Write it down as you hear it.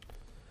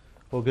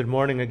Well, good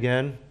morning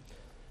again.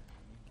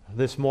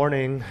 This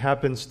morning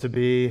happens to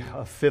be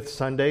a fifth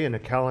Sunday in a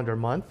calendar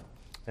month,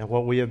 and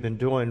what we have been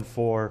doing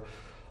for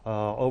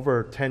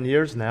over 10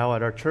 years now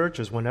at our church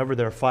is whenever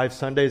there are 5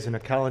 Sundays in a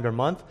calendar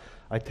month,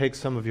 I take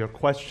some of your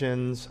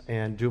questions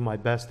and do my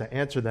best to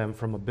answer them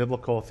from a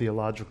biblical,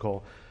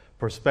 theological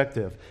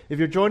perspective. If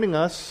you're joining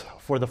us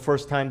for the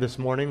first time this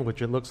morning,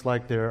 which it looks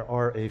like there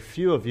are a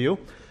few of you,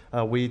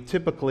 we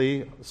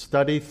typically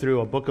study through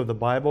a book of the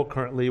Bible.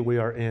 Currently, we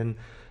are in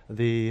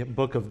the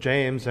book of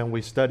James, and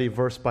we study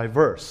verse by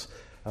verse.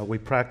 We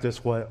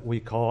practice what we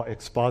call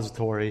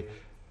expository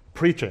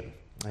preaching,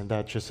 and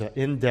that's just an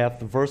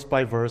in-depth,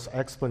 verse-by-verse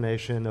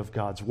explanation of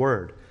God's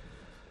Word.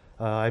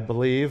 I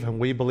believe, and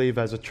we believe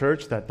as a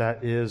church,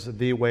 that is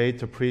the way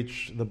to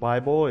preach the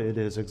Bible. It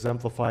is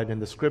exemplified in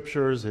the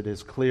Scriptures. It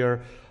is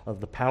clear of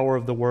the power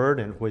of the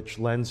Word, and which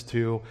lends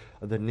to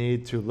the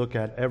need to look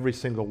at every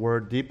single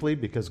word deeply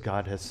because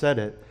God has said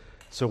it,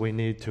 so we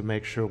need to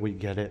make sure we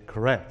get it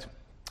correct.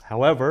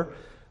 However,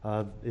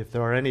 if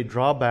there are any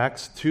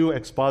drawbacks to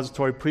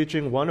expository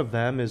preaching, one of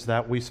them is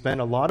that we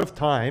spend a lot of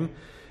time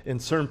in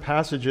certain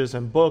passages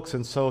and books,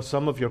 and so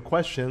some of your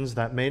questions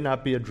that may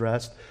not be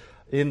addressed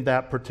in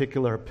that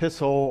particular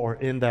epistle or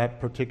in that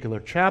particular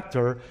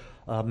chapter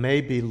may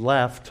be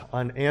left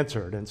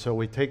unanswered. And so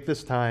we take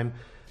this time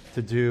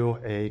to do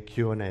a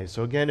Q&A.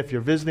 So again, if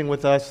you're visiting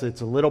with us,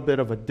 it's a little bit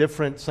of a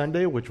different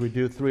Sunday, which we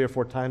do 3 or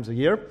 4 times a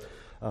year.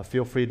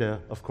 Feel free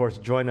to, of course,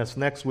 join us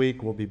next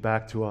week. We'll be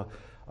back to a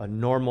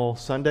normal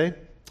Sunday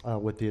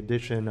with the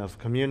addition of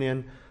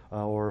communion,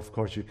 or of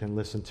course you can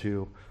listen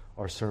to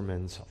our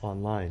sermons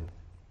online.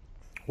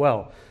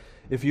 Well,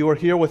 if you were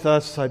here with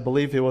us, I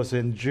believe it was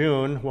in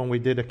June when we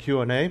did a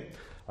Q&A,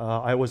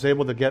 I was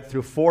able to get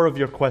through 4 of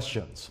your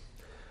questions.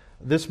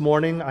 This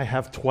morning I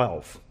have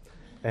 12,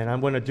 and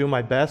I'm going to do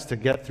my best to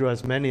get through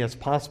as many as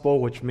possible,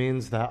 which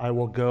means that I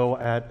will go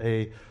at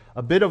a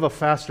bit of a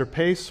faster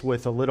pace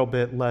with a little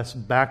bit less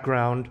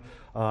background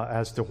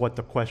as to what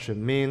the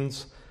question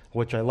means,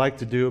 which I like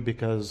to do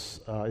because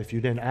if you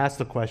didn't ask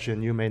the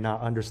question, you may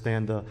not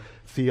understand the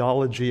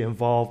theology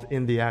involved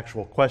in the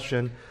actual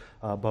question,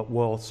 but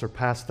we'll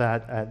surpass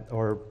that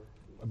or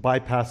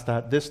bypass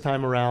that this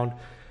time around,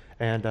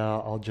 and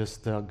I'll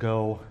just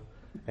go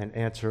and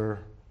answer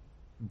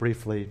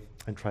briefly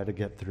and try to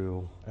get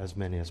through as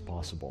many as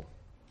possible.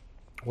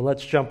 Well,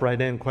 let's jump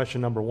right in.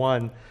 Question number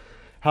 1,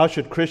 how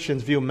should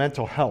Christians view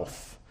mental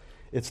health?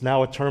 It's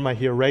now a term I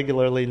hear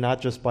regularly,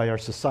 not just by our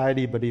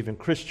society, but even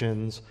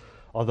Christians,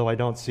 although I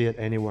don't see it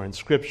anywhere in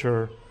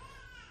Scripture.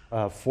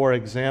 For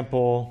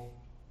example,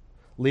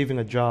 leaving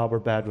a job or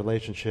bad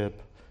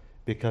relationship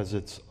because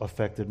it's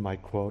affected my,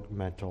 quote,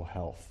 mental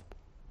health.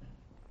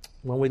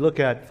 When we look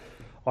at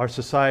our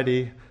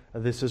society,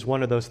 this is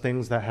one of those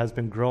things that has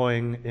been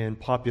growing in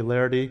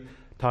popularity,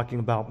 talking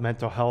about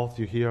mental health.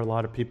 You hear a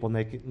lot of people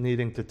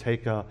needing to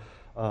take a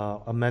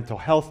mental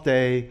health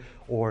day,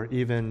 or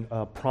even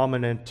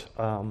prominent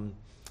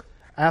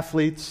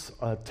athletes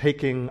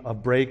taking a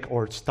break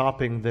or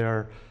stopping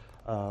their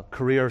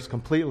careers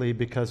completely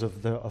because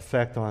of the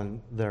effect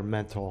on their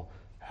mental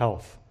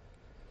health.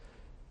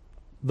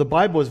 The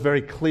Bible is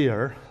very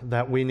clear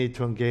that we need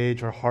to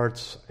engage our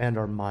hearts and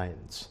our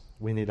minds.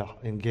 We need to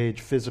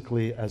engage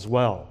physically as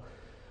well.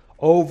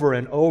 Over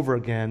and over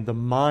again, the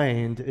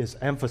mind is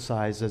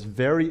emphasized as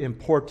very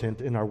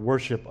important in our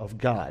worship of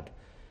God.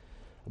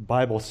 The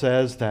Bible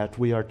says that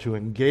we are to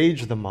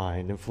engage the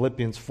mind. In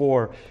Philippians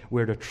 4,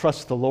 we're to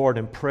trust the Lord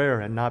in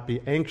prayer and not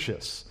be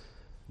anxious.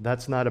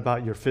 That's not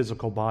about your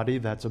physical body,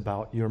 that's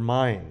about your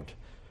mind.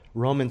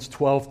 Romans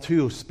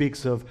 12:2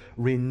 speaks of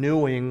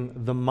renewing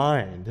the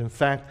mind. In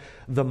fact,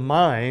 the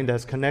mind,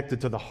 as connected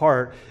to the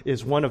heart,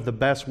 is one of the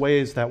best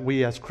ways that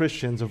we as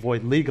Christians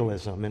avoid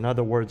legalism. In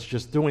other words,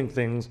 just doing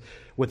things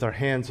with our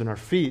hands and our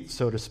feet,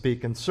 so to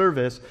speak, in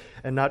service,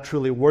 and not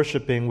truly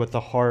worshiping with the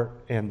heart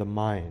and the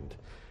mind.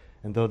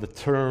 And though the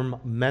term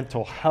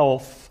mental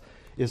health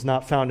is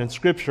not found in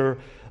Scripture,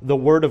 the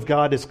Word of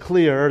God is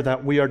clear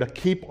that we are to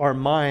keep our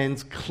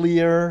minds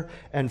clear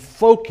and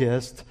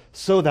focused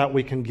so that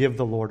we can give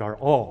the Lord our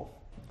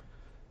all.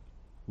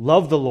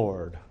 Love the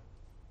Lord,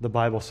 the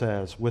Bible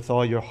says, with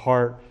all your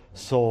heart,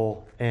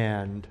 soul,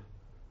 and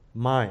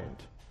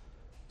mind.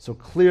 So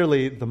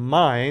clearly the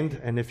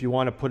mind, and if you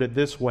want to put it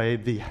this way,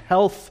 the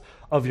health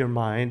of your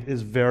mind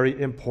is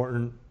very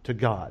important to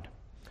God.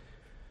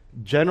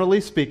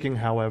 Generally speaking,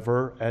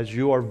 however, as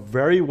you are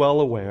very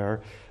well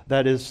aware,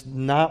 that is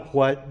not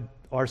what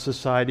our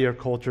society or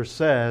culture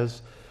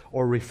says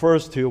or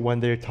refers to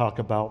when they talk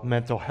about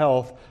mental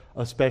health,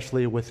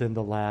 especially within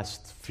the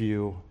last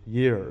few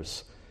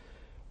years.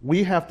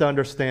 We have to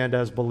understand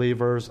as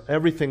believers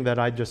everything that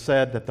I just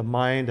said, that the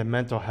mind and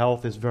mental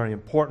health is very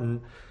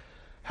important.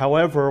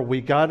 However, we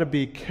got to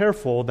be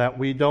careful that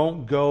we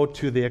don't go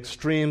to the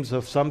extremes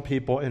of some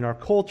people in our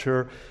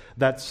culture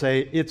that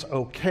say it's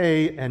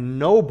okay and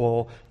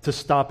noble to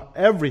stop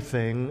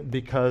everything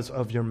because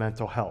of your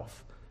mental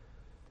health.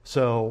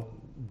 So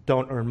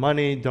don't earn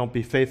money, don't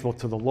be faithful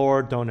to the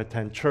Lord, don't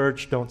attend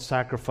church, don't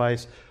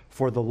sacrifice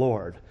for the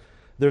Lord.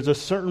 there's a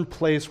certain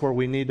place where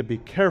we need to be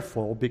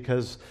careful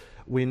because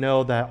we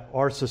know that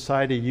our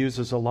society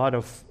uses a lot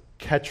of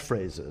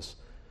catchphrases,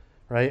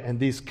 right? And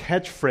these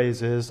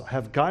catchphrases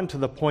have gotten to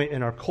the point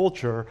in our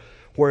culture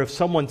where if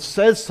someone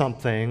says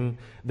something,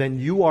 then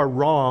you are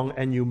wrong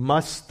and you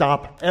must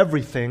stop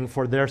everything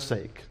for their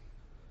sake.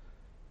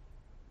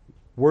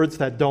 Words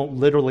that don't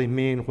literally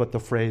mean what the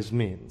phrase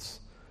means,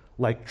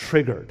 like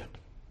triggered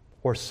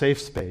or safe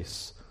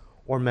space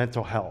or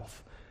mental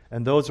health.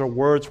 And those are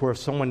words where if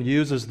someone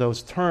uses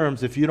those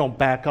terms, if you don't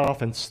back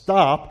off and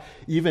stop,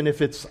 even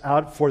if it's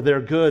out for their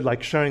good,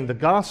 like sharing the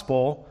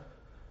gospel,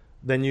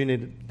 then you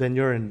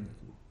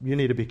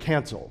need to be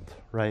canceled,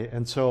 right?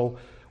 And so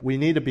we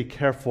need to be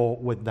careful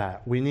with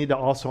that. We need to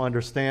also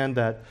understand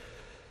that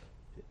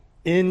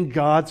in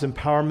God's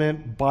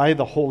empowerment by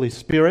the Holy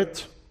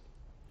Spirit,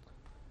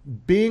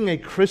 being a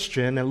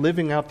Christian and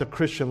living out the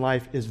Christian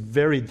life is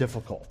very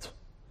difficult.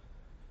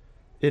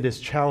 It is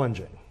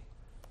challenging.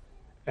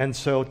 And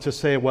so to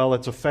say, well,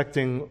 it's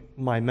affecting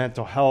my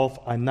mental health,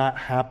 I'm not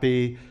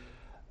happy,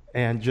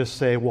 and just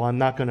say, well, I'm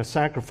not going to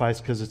sacrifice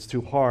because it's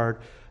too hard,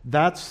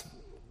 that's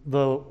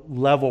the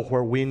level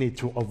where we need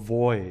to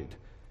avoid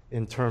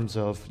in terms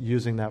of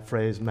using that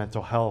phrase,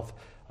 mental health,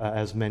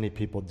 as many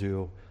people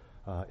do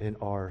in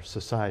our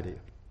society.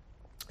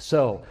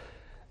 So,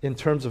 in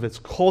terms of its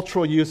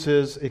cultural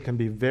uses, it can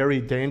be very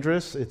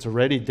dangerous. It's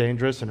already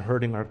dangerous and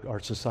hurting our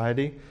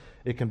society.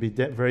 It can be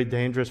very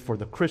dangerous for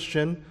the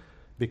Christian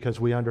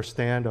because we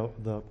understand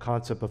the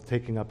concept of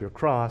taking up your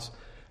cross.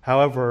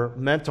 However,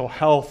 mental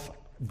health,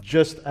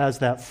 just as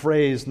that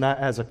phrase, not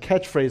as a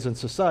catchphrase in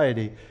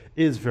society,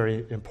 is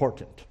very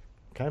important.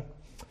 Okay?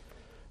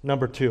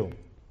 Number 2,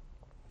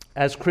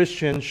 as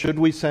Christians, should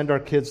we send our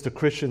kids to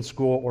Christian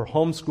school or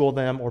homeschool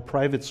them or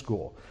private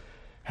school?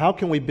 How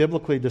can we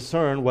biblically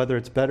discern whether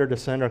it's better to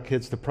send our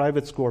kids to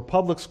private school or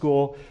public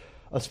school,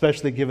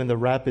 especially given the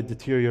rapid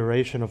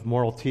deterioration of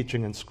moral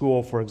teaching in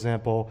school, for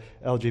example,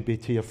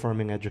 LGBT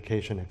affirming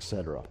education,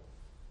 etc.?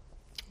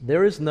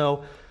 There is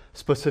no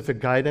specific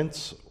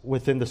guidance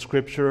within the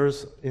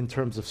scriptures in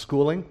terms of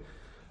schooling.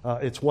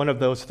 It's one of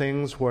those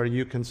things where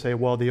you can say,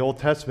 well, the Old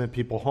Testament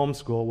people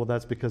homeschool. Well,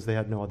 that's because they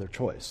had no other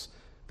choice.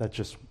 That's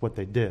just what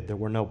they did. There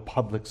were no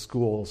public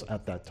schools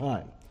at that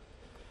time.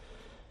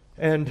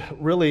 And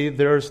really,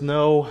 there's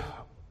no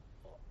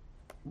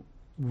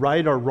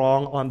right or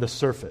wrong on the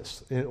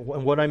surface. And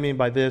what I mean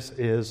by this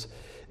is,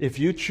 if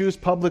you choose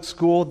public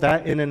school,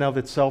 that in and of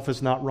itself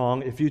is not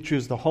wrong. If you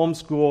choose the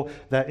homeschool,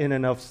 that in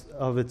and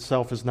of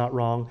itself is not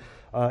wrong.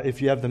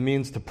 If you have the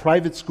means to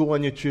private school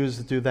and you choose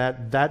to do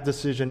that, that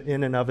decision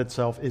in and of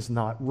itself is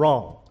not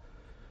wrong.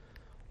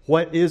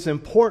 What is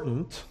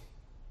important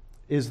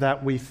is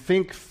that we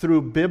think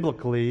through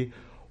biblically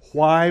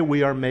why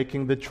we are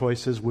making the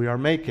choices we are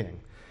making.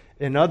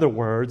 In other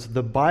words,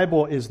 the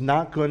Bible is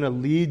not going to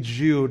lead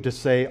you to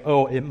say,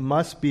 oh, it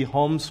must be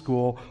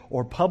homeschool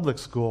or public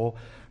school.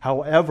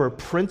 However,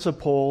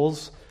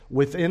 principles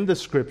within the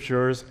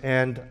scriptures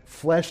and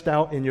fleshed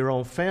out in your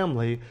own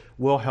family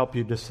will help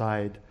you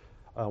decide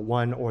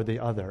one or the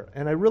other.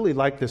 And I really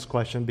like this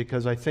question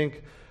because I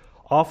think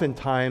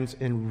oftentimes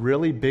in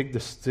really big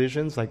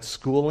decisions like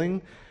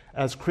schooling,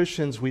 as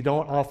Christians, we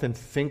don't often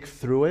think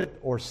through it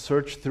or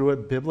search through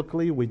it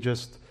biblically. We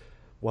just,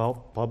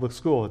 well, public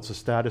school, it's a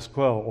status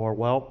quo. Or,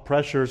 well,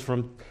 pressures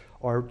from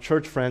our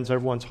church friends,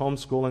 everyone's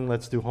homeschooling,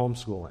 let's do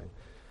homeschooling.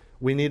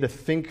 We need to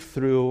think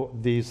through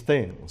these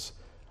things.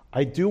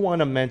 I do want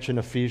to mention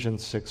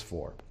Ephesians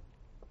 6:4,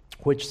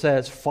 which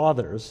says,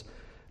 "Fathers,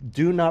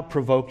 do not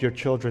provoke your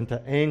children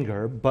to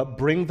anger, but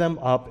bring them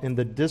up in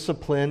the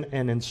discipline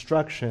and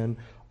instruction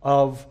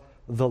of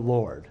the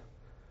Lord."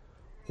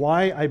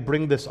 Why I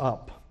bring this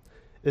up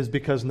is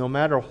because no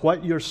matter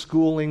what your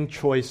schooling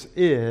choice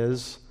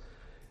is,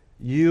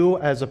 you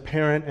as a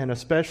parent and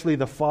especially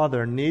the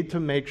father need to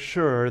make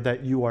sure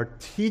that you are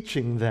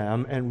teaching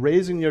them and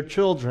raising your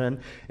children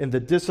in the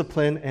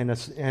discipline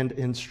and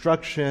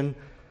instruction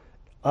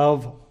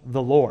of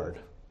the Lord.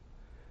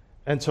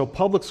 And so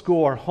public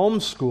school or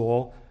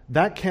homeschool,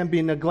 that can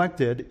be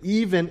neglected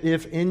even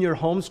if in your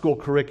homeschool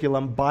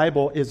curriculum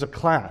Bible is a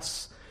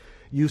class.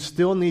 You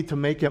still need to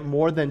make it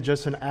more than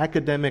just an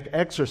academic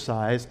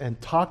exercise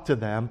and talk to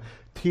them,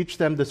 teach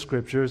them the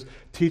scriptures,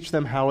 teach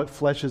them how it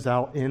fleshes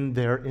out in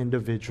their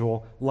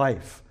individual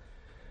life.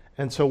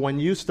 And so when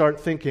you start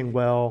thinking,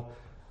 well,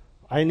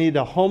 I need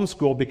a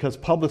homeschool because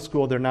public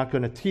school, they're not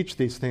going to teach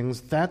these things,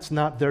 that's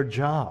not their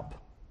job.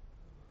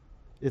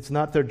 It's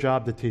not their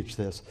job to teach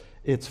this.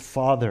 It's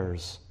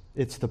fathers,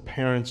 it's the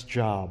parents'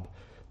 job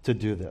to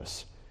do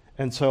this.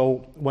 And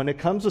so when it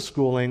comes to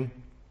schooling,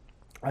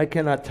 I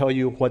cannot tell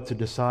you what to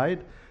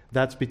decide.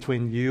 That's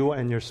between you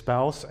and your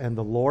spouse and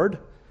the Lord.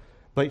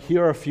 But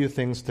here are a few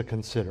things to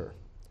consider.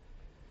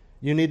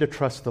 You need to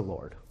trust the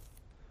Lord.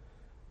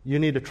 You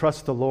need to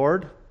trust the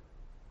Lord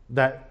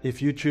that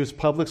if you choose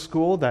public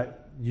school,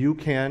 that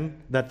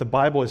the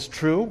Bible is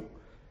true,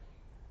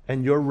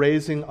 and you're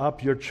raising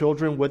up your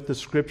children with the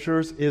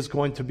scriptures is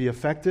going to be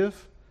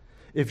effective.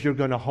 If you're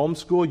going to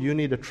homeschool, you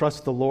need to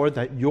trust the Lord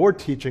that your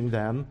teaching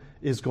them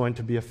is going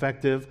to be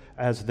effective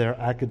as their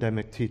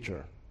academic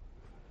teacher.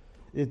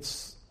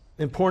 It's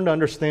important to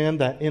understand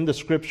that in the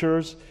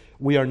Scriptures,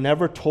 we are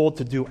never told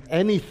to do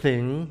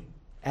anything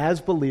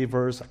as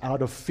believers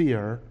out of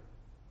fear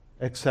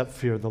except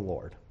fear the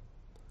Lord.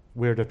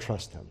 We're to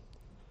trust Him.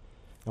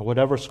 And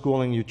whatever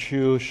schooling you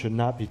choose should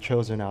not be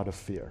chosen out of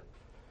fear.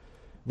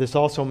 This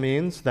also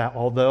means that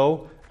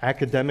although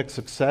academic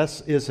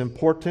success is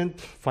important,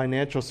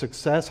 financial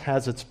success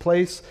has its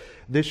place,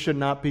 this should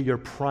not be your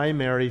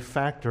primary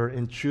factor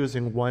in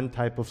choosing one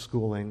type of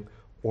schooling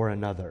or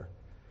another.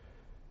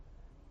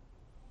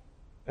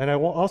 And I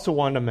also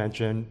want to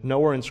mention,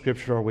 nowhere in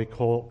Scripture are we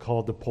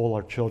called to pull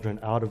our children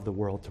out of the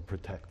world to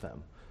protect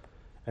them.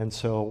 And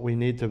so we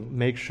need to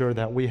make sure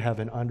that we have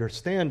an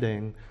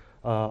understanding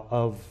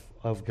of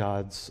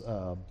God's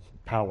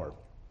power.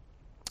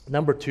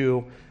 Number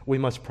 2, we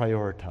must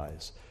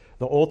prioritize.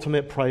 The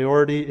ultimate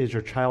priority is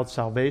your child's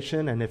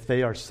salvation, and if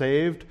they are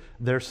saved,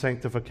 their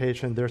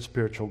sanctification, their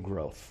spiritual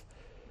growth.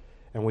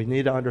 And we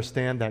need to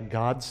understand that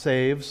God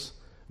saves,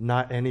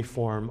 not any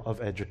form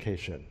of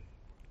education.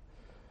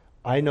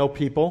 I know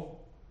people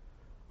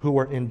who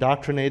were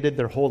indoctrinated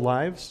their whole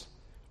lives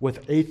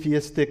with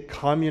atheistic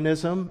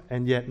communism,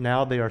 and yet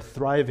now they are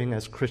thriving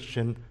as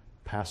Christian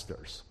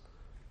pastors.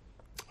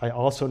 I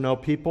also know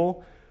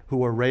people who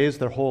were raised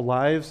their whole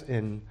lives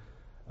in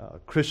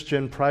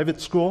Christian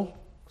private school,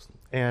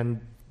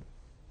 and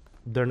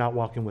they're not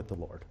walking with the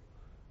Lord.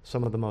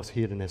 Some of the most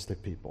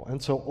hedonistic people.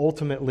 And so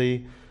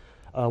ultimately,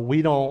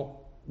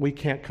 we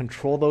can't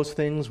control those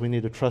things. We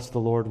need to trust the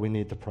Lord. We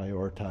need to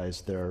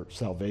prioritize their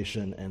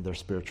salvation and their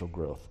spiritual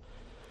growth.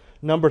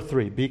 Number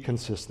 3, be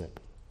consistent.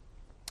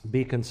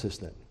 Be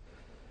consistent.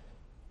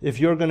 If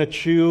you're going to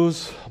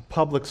choose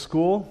public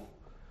school,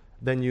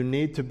 then you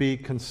need to be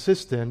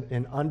consistent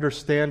in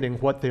understanding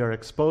what they are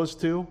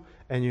exposed to,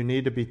 and you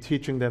need to be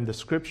teaching them the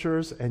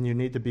Scriptures, and you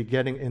need to be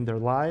getting in their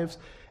lives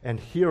and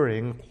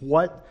hearing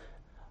what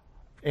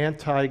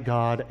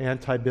anti-God,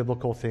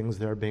 anti-biblical things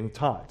they're being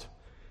taught.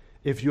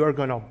 If you are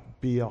going to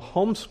be a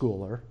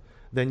homeschooler,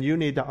 then you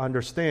need to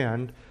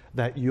understand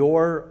that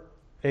your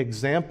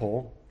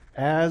example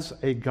as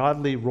a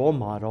godly role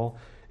model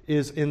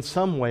is in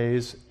some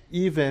ways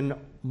even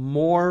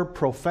more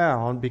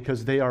profound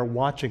because they are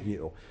watching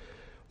you.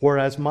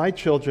 Whereas my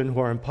children who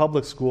are in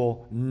public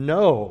school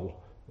know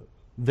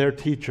their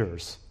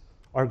teachers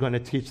are going to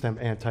teach them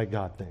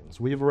anti-God things.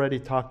 We've already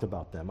talked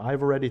about them.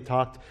 I've already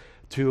talked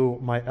to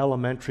my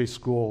elementary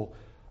school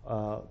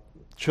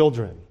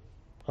children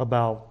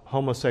about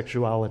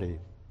homosexuality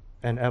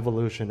and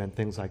evolution and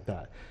things like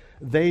that.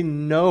 They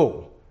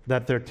know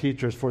that their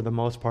teachers, for the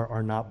most part,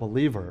 are not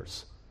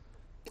believers.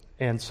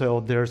 And so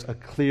there's a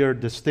clear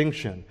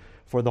distinction.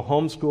 For the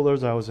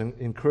homeschoolers, I would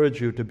encourage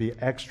you to be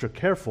extra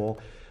careful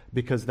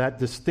because that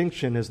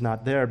distinction is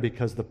not there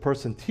because the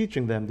person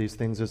teaching them these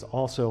things is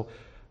also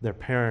their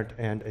parent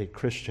and a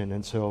Christian.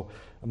 And so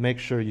make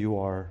sure you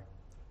are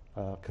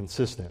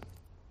consistent.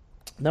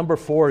 Number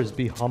 4 is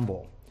be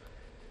humble.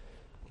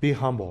 Be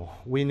humble.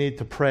 We need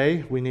to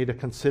pray. We need to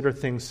consider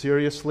things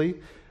seriously.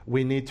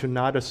 We need to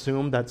not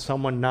assume that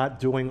someone not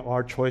doing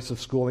our choice of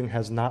schooling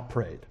has not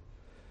prayed.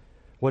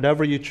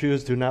 Whatever you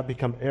choose, do not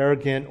become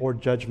arrogant or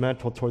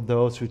judgmental toward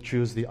those who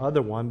choose the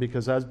other one,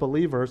 because as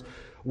believers,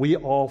 we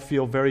all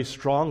feel very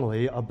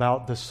strongly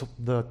about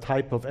the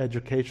type of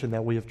education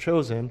that we have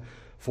chosen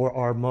for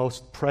our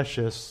most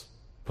precious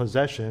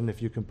possession,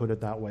 if you can put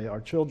it that way, our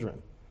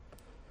children.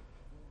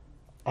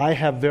 I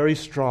have very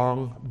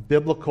strong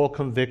biblical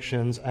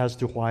convictions as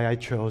to why I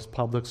chose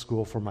public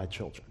school for my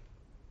children.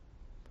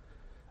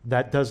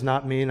 That does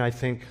not mean I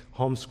think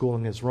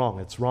homeschooling is wrong.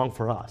 It's wrong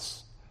for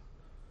us.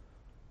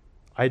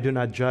 I do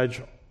not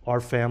judge our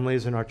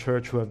families in our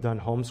church who have done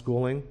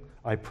homeschooling.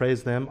 I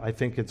praise them. I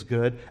think it's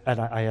good,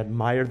 and I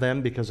admire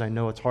them because I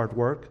know it's hard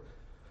work.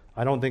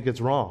 I don't think it's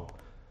wrong.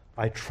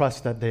 I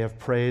trust that they have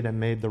prayed and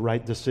made the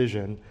right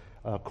decision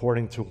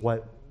according to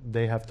what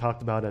they have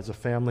talked about as a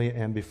family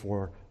and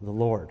before the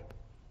Lord.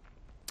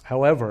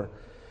 However,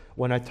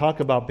 when I talk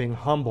about being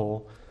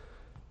humble,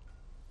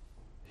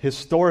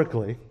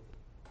 historically,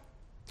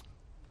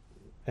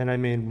 and I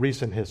mean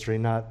recent history,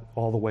 not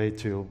all the way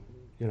to,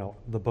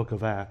 the book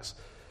of Acts,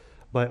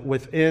 but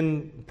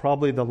within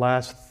probably the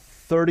last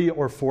 30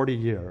 or 40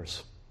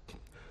 years,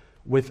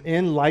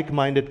 within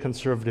like-minded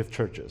conservative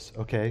churches,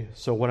 okay?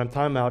 So what I'm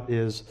talking about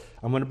is,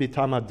 I'm going to be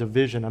talking about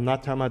division. I'm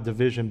not talking about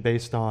division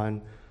based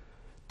on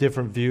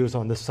different views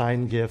on the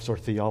sign gifts or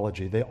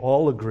theology. They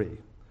all agree.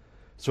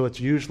 So it's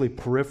usually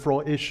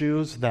peripheral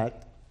issues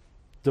that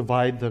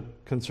divide the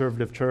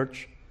conservative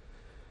church.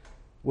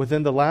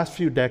 Within the last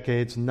few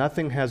decades,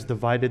 nothing has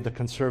divided the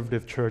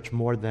conservative church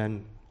more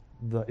than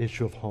the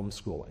issue of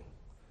homeschooling.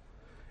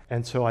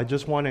 And so I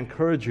just want to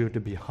encourage you to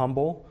be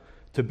humble,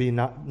 to be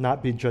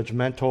not be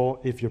judgmental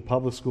if you're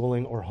public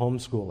schooling or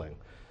homeschooling.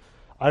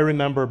 I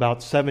remember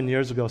about 7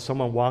 years ago,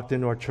 someone walked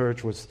into our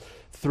church, was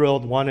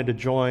thrilled, wanted to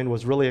join,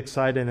 was really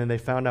excited, and they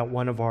found out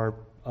one of our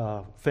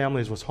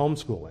families was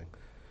homeschooling.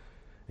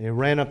 And he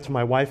ran up to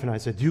my wife and I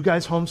said, "Do you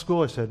guys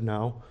homeschool?" I said,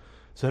 "No." I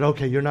said,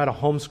 "Okay, you're not a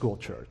homeschool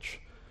church."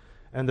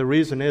 And the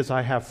reason is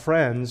I have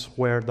friends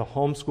where the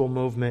homeschool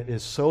movement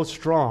is so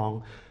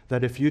strong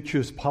that if you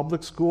choose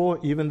public school,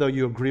 even though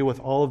you agree with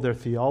all of their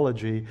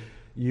theology,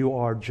 you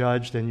are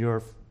judged and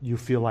you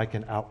feel like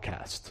an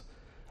outcast.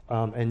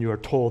 And you're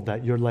told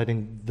that you're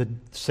letting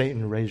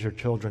Satan raise your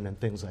children and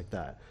things like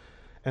that.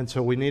 And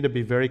so we need to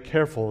be very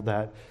careful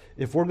that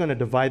if we're going to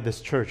divide this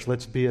church,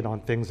 let's be it on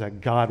things that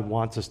God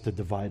wants us to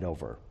divide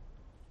over.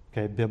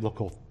 Okay,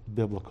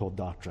 biblical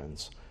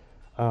doctrines.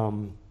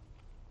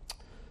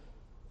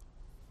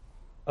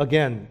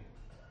 Again,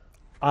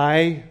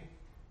 I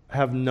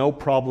have no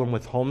problem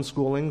with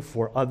homeschooling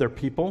for other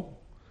people.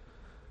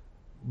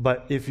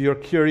 But if you're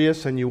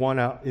curious and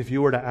if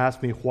you were to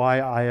ask me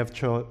why I have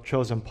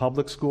chosen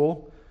public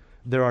school,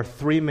 there are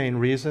three main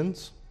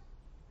reasons.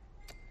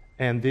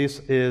 And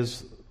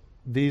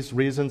these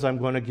reasons I'm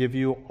going to give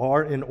you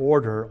are in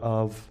order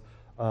of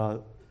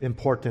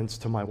importance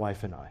to my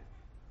wife and I.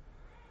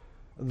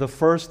 The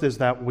first is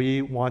that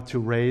we want to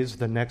raise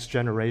the next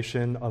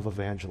generation of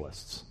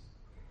evangelists.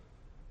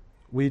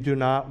 We do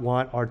not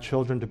want our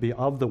children to be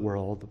of the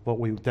world, but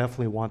we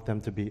definitely want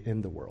them to be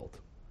in the world.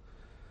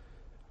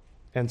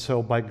 And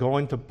so by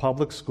going to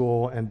public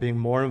school and being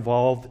more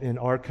involved in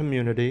our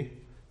community,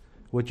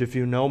 which if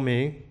you know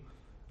me,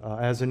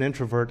 as an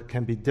introvert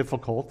can be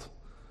difficult,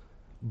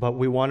 but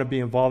we want to be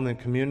involved in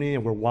the community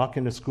and we're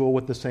walking to school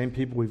with the same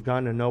people, we've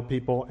gotten to know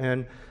people,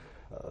 and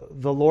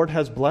the Lord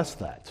has blessed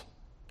that.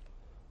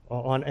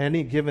 On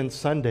any given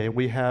Sunday,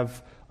 we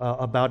have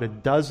about a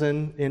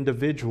dozen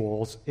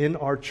individuals in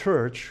our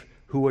church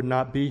who would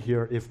not be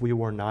here if we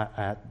were not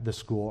at the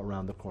school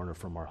around the corner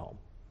from our home.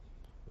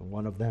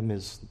 One of them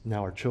is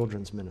now our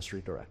children's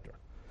ministry director.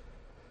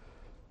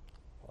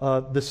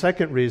 The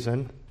second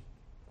reason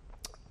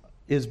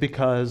is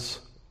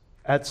because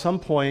at some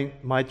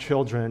point my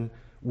children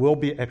will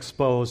be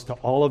exposed to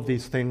all of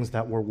these things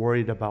that we're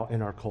worried about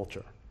in our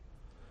culture.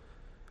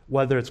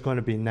 Whether it's going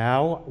to be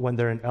now when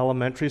they're in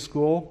elementary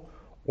school,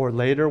 or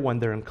later when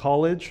they're in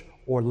college,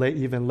 or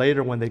even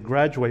later when they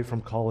graduate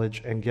from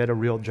college and get a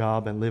real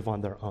job and live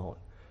on their own.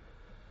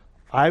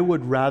 I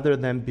would rather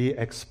them be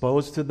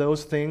exposed to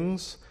those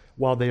things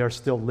while they are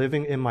still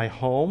living in my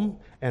home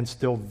and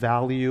still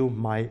value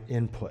my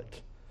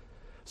input,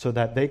 so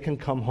that they can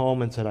come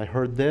home and say, "I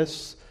heard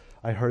this,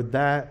 I heard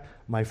that,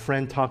 my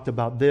friend talked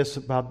about this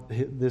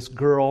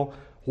girl,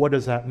 what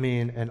does that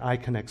mean?" And I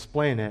can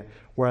explain it,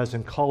 whereas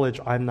in college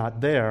I'm not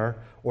there,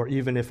 or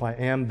even if I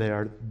am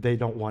there, they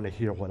don't want to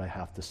hear what I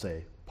have to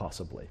say,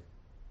 possibly.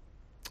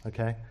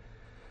 Okay?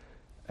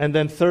 And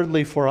then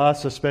thirdly, for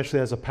us, especially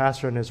as a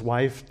pastor and his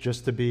wife,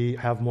 just to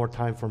have more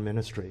time for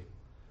ministry.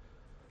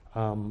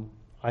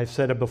 I've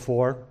said it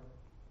before.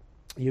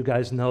 You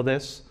guys know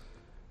this.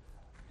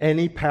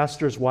 Any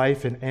pastor's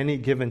wife in any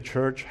given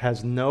church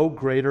has no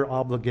greater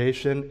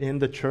obligation in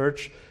the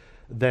church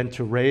than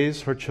to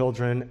raise her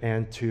children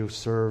and to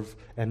serve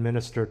and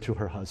minister to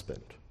her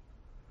husband.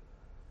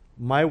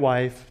 My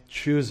wife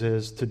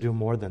chooses to do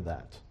more than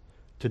that,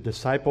 to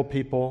disciple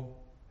people,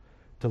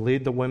 to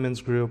lead the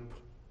women's group,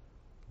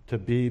 to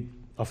be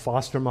a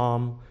foster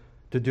mom,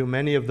 to do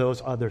many of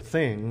those other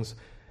things.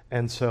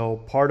 And so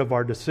part of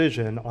our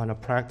decision on a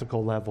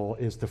practical level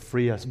is to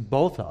free us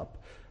both up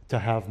to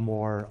have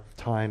more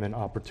time and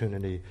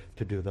opportunity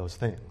to do those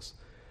things.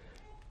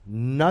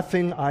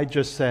 Nothing I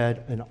just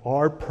said in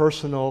our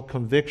personal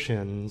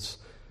convictions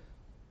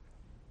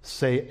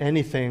say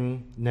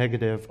anything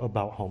negative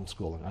about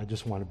homeschooling. I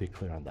just want to be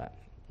clear on that.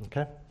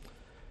 Okay?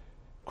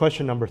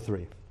 Question number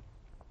 3.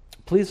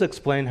 Please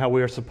explain how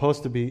we are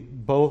supposed to be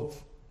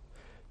both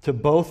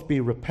be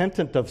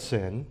repentant of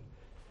sin,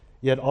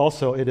 yet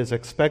also it is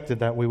expected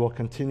that we will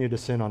continue to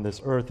sin on this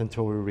earth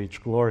until we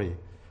reach glory.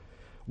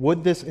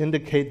 Would this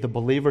indicate the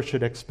believer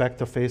should expect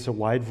to face a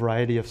wide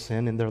variety of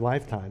sin in their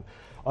lifetime?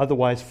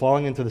 Otherwise,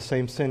 falling into the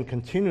same sin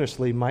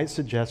continuously might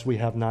suggest we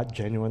have not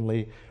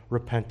genuinely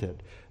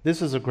repented.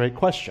 This is a great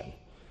question,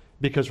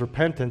 because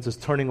repentance is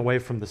turning away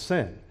from the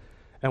sin.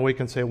 And we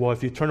can say, well,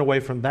 if you turn away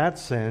from that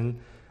sin,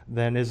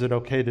 then is it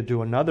okay to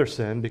do another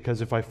sin?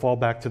 Because if I fall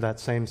back to that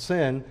same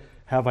sin,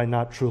 have I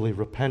not truly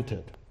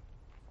repented?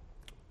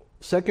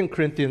 2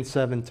 Corinthians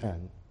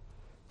 7:10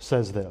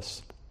 says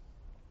this.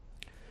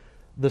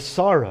 The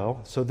sorrow,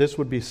 so this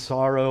would be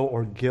sorrow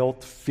or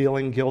guilt,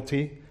 feeling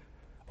guilty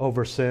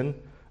over sin.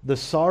 The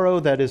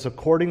sorrow that is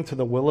according to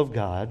the will of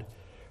God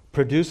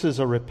produces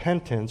a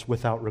repentance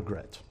without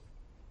regret,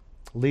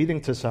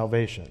 leading to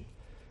salvation.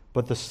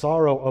 But the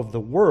sorrow of the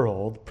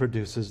world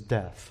produces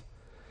death.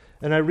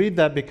 And I read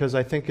that because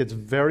I think it's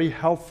very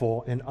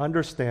helpful in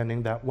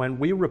understanding that when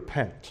we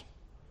repent,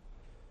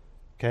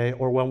 okay,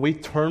 or when we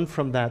turn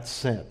from that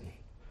sin,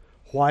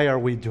 why are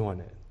we doing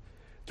it?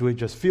 Do we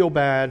just feel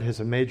bad? Has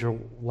it made your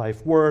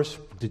life worse?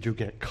 Did you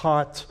get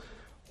caught?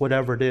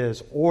 Whatever it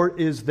is. Or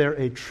is there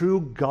a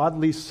true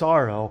godly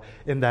sorrow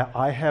in that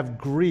I have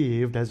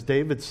grieved, as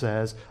David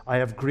says, I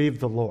have grieved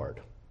the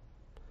Lord?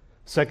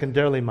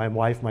 Secondarily, my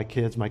wife, my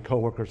kids, my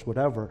coworkers,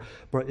 whatever.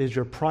 But is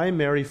your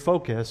primary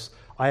focus,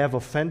 I have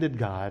offended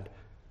God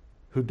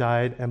who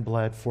died and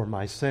bled for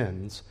my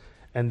sins,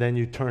 and then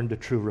you turn to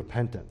true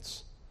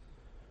repentance.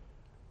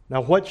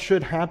 Now, what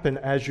should happen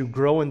as you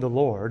grow in the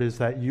Lord is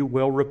that you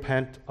will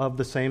repent of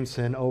the same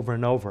sin over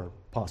and over,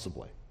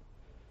 possibly.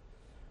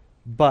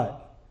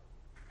 But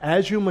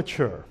as you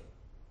mature,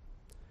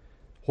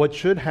 what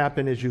should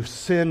happen is you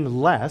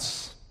sin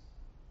less,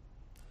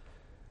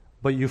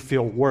 but you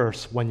feel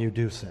worse when you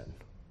do sin.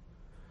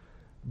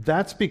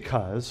 That's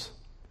because,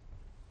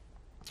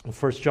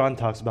 1 John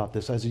talks about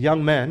this, as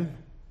young men,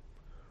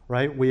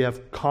 right, we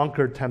have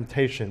conquered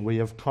temptation, we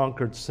have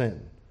conquered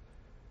sin.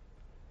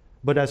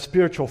 But as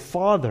spiritual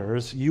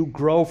fathers, you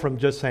grow from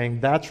just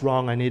saying, that's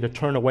wrong, I need to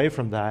turn away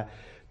from that,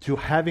 to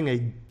having a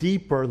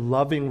deeper,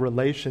 loving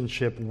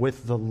relationship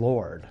with the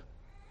Lord.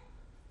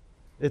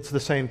 It's the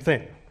same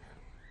thing,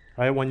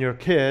 right? When you're a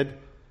kid,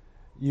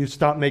 you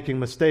stop making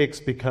mistakes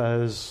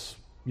because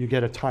you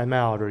get a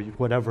timeout or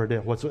whatever it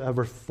is,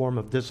 whatever form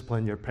of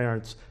discipline your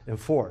parents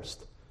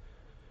enforced.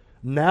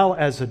 Now,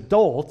 as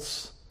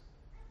adults,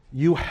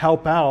 you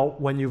help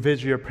out when you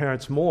visit your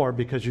parents more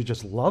because you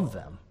just love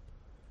them.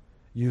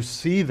 You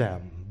see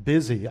them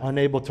busy,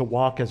 unable to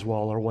walk as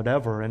well or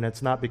whatever, and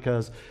it's not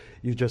because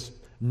you just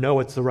know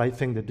it's the right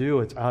thing to do.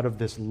 It's out of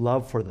this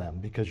love for them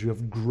because you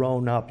have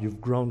grown up,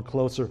 you've grown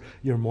closer,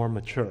 you're more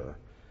mature.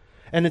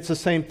 And it's the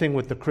same thing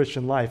with the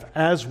Christian life.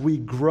 As we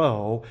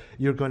grow,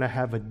 you're going to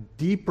have a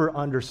deeper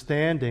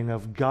understanding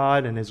of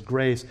God and His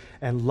grace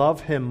and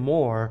love Him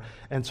more,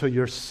 and so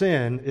your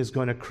sin is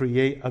going to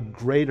create a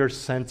greater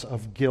sense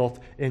of guilt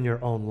in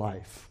your own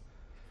life.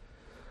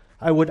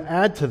 I would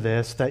add to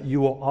this that you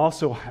will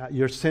also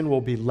your sin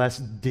will be less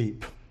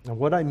deep. And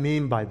what I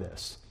mean by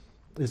this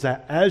is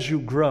that as you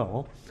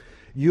grow,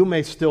 you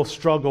may still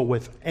struggle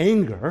with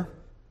anger,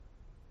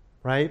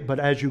 right? But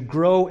as you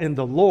grow in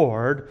the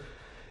Lord,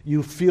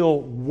 you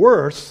feel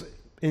worse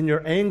in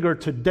your anger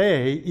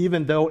today,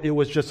 even though it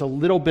was just a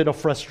little bit of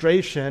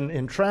frustration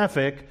in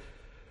traffic,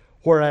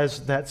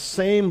 whereas that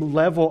same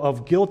level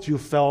of guilt you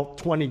felt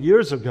 20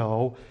 years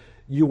ago,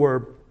 you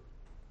were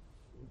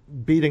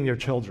beating your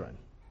children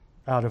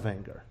out of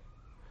anger.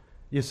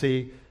 You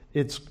see,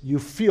 you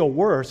feel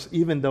worse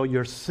even though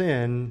your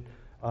sin,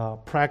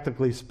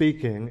 practically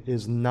speaking,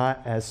 is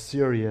not as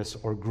serious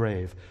or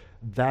grave.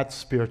 That's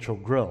spiritual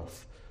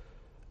growth.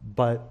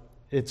 But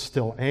it's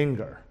still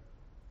anger.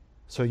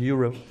 So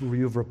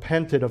you've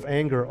repented of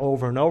anger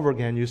over and over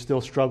again. You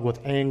still struggle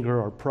with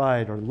anger or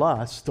pride or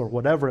lust or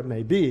whatever it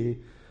may be,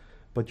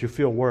 but you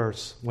feel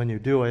worse when you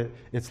do it.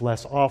 It's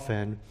less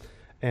often,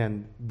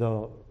 and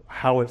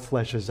how it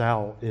fleshes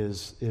out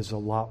is a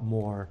lot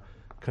more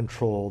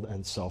controlled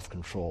and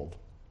self-controlled.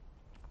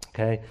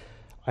 Okay?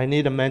 I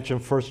need to mention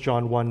 1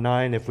 John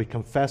 1:9. If we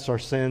confess our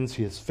sins,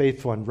 He is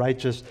faithful and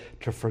righteous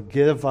to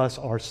forgive us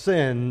our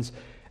sins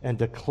and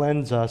to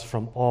cleanse us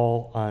from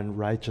all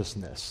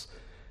unrighteousness.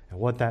 And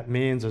what that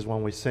means is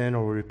when we sin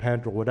or we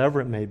repent or whatever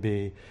it may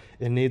be,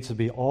 it needs to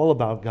be all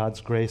about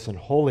God's grace and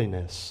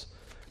holiness,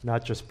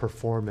 not just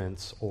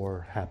performance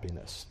or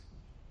happiness.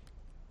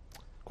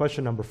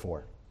 Question number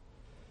 4.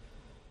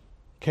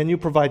 Can you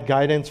provide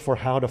guidance for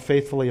how to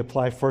faithfully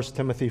apply 1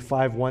 Timothy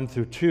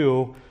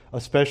 5:1-2,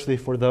 especially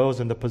for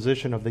those in the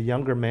position of the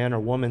younger man or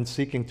woman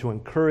seeking to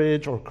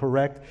encourage or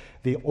correct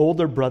the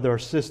older brother or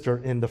sister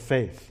in the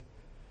faith?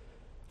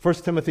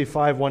 1 Timothy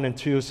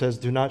 5:1-2 says,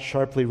 "Do not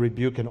sharply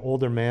rebuke an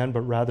older man, but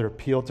rather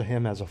appeal to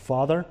him as a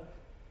father,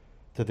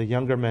 to the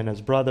younger men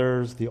as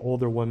brothers, the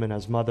older women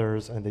as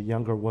mothers, and the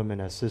younger women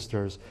as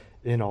sisters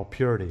in all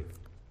purity."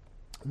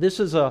 This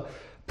is a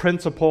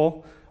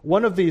principle.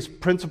 One of these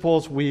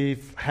principles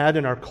we've had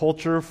in our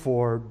culture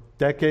for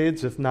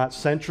decades, if not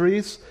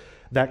centuries,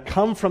 that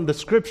come from the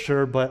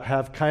Scripture but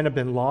have kind of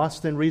been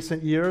lost in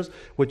recent years,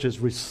 which is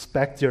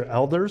respect your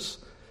elders.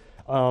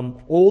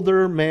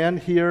 Older man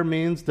here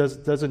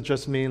doesn't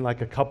just mean like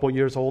a couple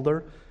years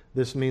older.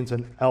 This means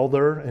an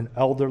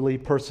elderly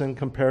person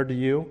compared to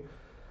you.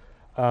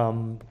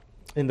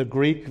 In the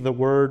Greek, the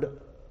word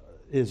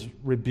is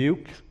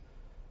rebuke,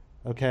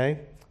 okay?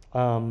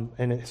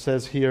 And it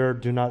says here,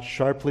 do not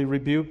sharply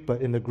rebuke,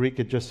 but in the Greek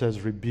it just says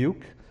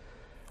rebuke.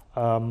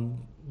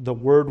 The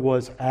word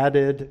was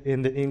added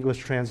in the English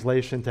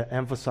translation to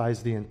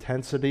emphasize the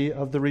intensity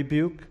of the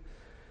rebuke.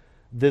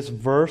 This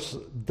verse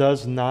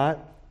does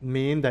not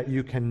mean that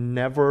you can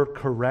never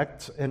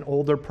correct an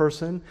older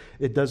person.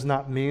 It does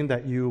not mean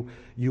that you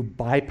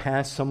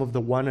bypass some of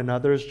the one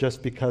another's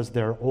just because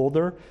they're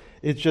older.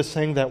 It's just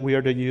saying that we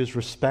are to use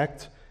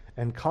respect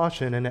and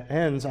caution, and it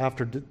ends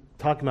after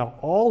talking about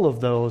all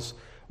of those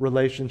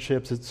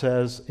relationships. It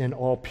says, in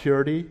all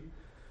purity.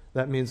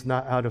 That means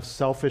not out of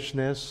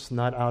selfishness,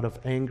 not out of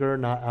anger,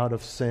 not out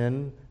of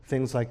sin,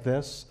 things like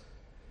this.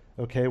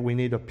 Okay, we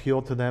need to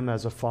appeal to them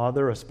as a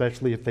father,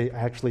 especially if they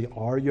actually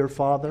are your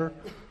father.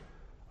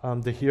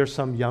 To hear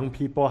some young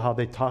people, how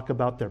they talk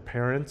about their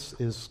parents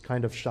is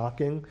kind of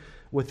shocking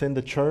within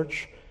the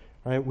church.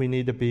 Right? We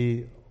need to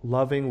be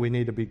loving, we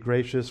need to be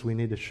gracious, we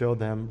need to show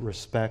them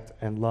respect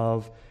and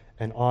love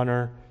and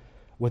honor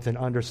with an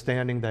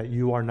understanding that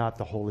you are not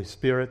the Holy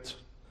Spirit.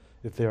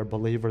 If they are a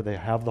believer, they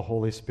have the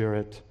Holy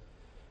Spirit.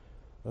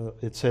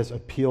 It says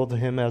appeal to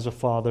him as a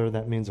father.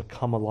 That means to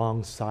come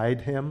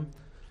alongside him,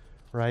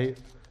 right?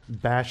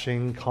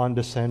 Bashing,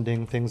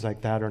 condescending, things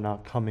like that are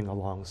not coming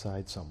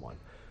alongside someone.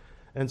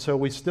 And so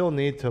we still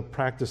need to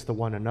practice the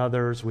one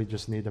another's. We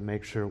just need to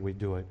make sure we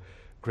do it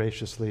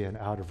graciously and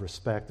out of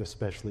respect,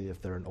 especially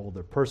if they're an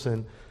older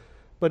person.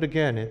 But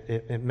again,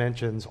 it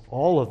mentions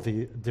all of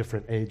the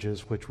different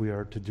ages, which we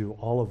are to do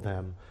all of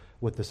them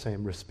with the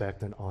same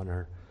respect and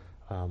honor.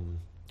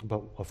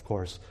 But of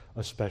course,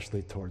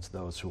 especially towards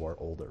those who are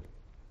older.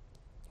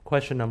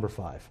 Question number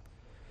 5.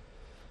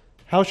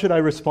 How should I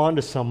respond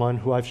to someone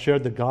who I've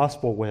shared the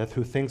gospel with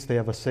who thinks they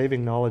have a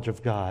saving knowledge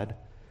of God,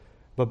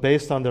 but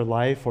based on their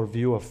life or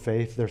view of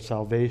faith, their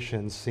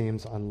salvation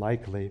seems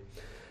unlikely?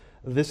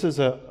 This is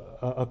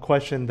a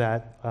question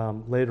that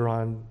later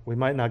on, we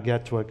might not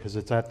get to it because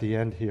it's at the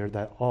end here,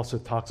 that also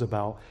talks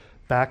about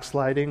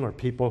backsliding, or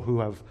people who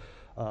have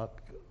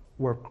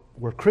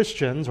were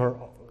Christians,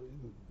 or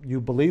you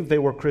believe they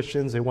were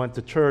Christians, they went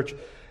to church,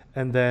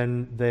 and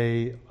then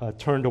they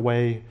turned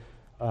away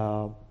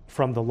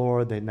from the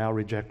Lord. They now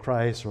reject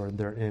Christ, or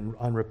they're in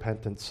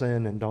unrepentant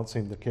sin and don't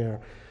seem to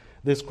care.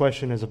 This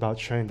question is about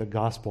sharing the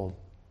gospel.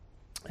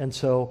 And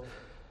so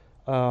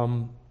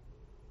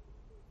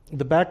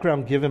the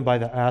background given by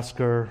the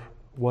asker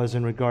was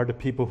in regard to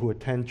people who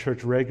attend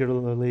church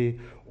regularly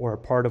or are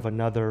part of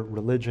another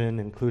religion,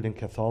 including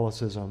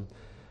Catholicism.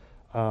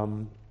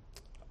 I'll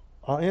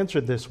answer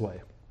it this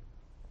way.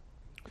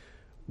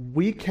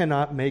 We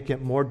cannot make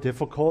it more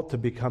difficult to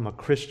become a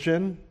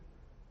Christian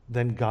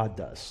than God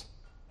does.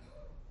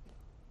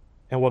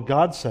 And what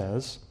God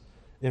says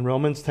in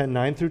Romans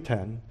 10:9 through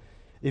 10,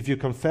 if you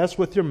confess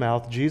with your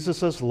mouth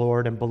Jesus as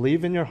Lord and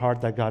believe in your heart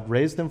that God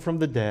raised him from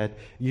the dead,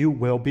 you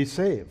will be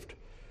saved.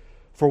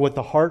 For with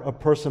the heart a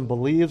person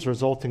believes,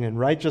 resulting in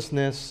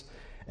righteousness,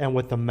 and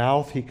with the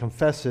mouth he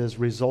confesses,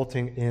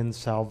 resulting in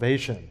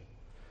salvation.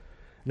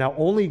 Now,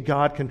 only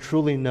God can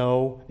truly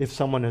know if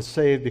someone is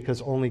saved,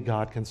 because only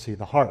God can see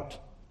the heart.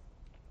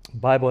 The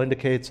Bible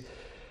indicates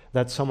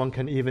that someone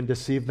can even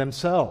deceive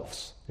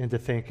themselves into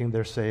thinking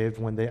they're saved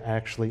when they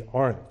actually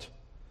aren't.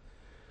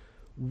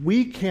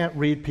 We can't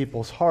read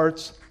people's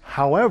hearts.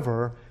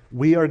 However,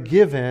 we are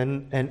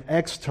given an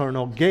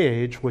external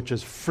gauge, which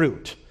is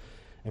fruit.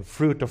 And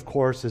fruit, of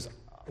course,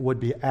 would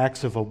be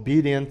acts of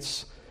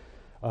obedience,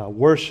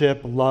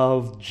 worship,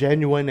 love,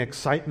 genuine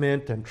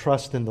excitement, and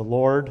trust in the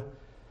Lord.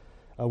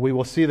 We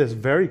will see this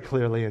very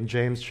clearly in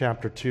James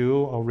chapter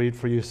 2. I'll read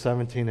for you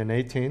 17 and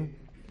 18.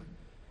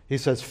 He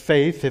says,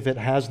 faith, if it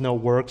has no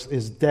works,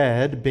 is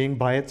dead, being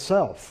by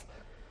itself.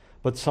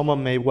 But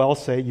someone may well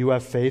say, you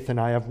have faith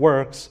and I have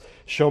works.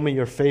 Show me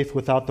your faith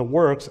without the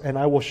works, and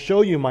I will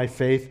show you my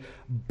faith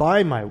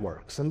by my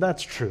works. And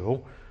that's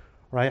true,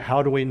 right?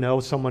 How do we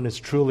know someone is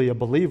truly a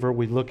believer?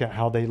 We look at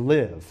how they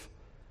live,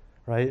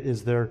 right?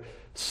 Is their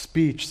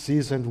speech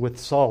seasoned with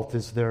salt?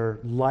 Is their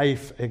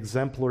life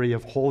exemplary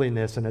of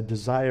holiness and a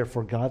desire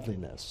for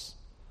godliness?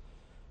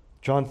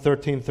 John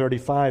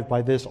 13:35,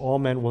 by this all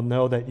men will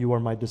know that you are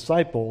my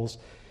disciples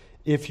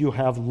if you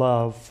have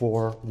love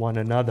for one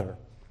another.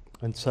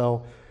 And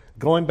so,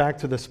 going back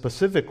to the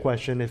specific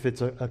question, if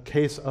it's a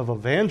case of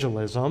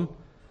evangelism,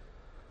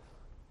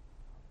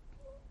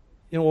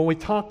 when we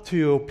talk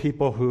to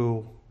people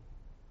who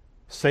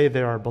say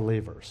they are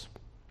believers,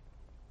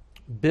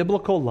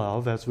 biblical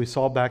love, as we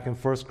saw back in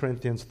 1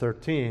 Corinthians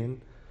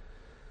 13,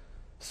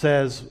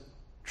 says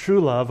true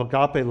love,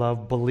 agape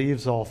love,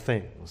 believes all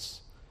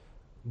things.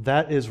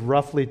 That is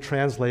roughly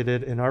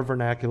translated in our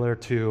vernacular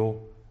to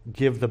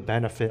give the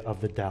benefit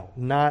of the doubt.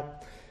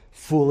 Not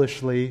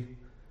foolishly,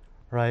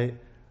 right?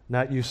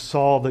 Not you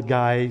saw the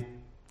guy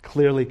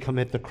clearly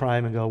commit the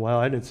crime and go, well,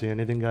 I didn't see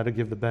anything, got to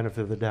give the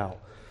benefit of the doubt.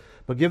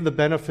 But give the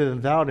benefit of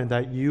the doubt in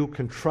that you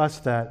can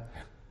trust that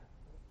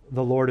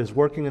the Lord is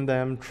working in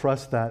them,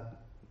 trust that,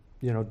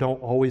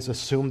 don't always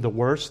assume the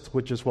worst,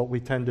 which is what we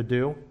tend to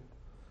do.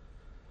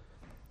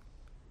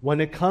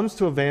 When it comes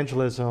to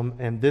evangelism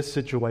and this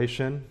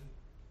situation,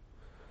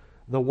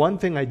 the one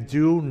thing I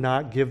do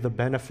not give the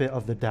benefit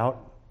of the doubt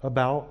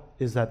about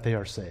is that they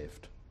are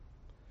saved.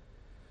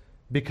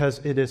 Because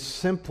it is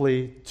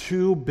simply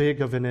too big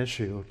of an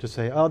issue to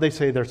say, oh, they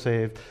say they're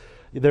saved,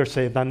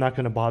 I'm not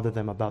going to bother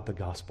them about the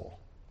gospel.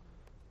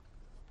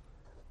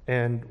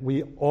 And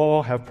we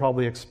all have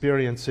probably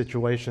experienced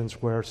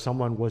situations where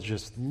someone was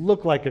just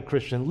look like a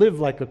Christian, live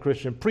like a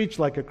Christian, preach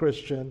like a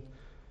Christian,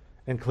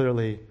 and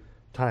clearly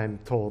time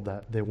told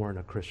that they weren't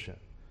a Christian.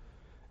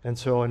 And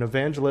so in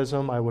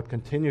evangelism, I would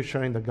continue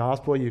sharing the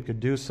gospel. You could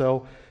do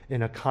so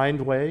in a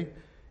kind way.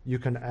 You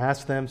can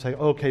ask them, say,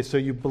 okay, so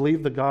you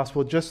believe the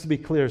gospel, just to be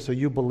clear, so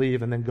you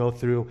believe, and then go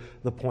through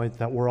the point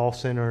that we're all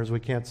sinners, we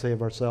can't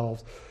save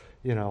ourselves,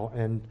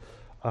 and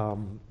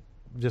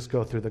just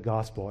go through the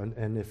gospel.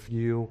 And if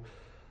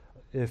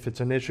it's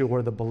an issue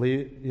where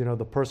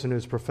the person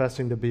who's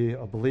professing to be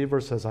a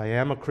believer says, I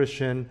am a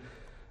Christian,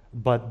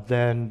 but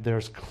then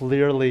there's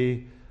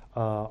clearly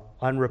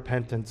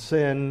unrepentant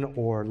sin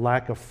or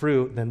lack of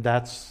fruit, then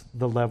that's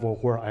the level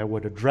where I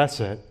would address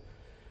it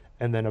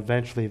And then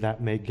eventually that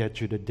may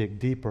get you to dig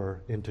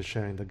deeper into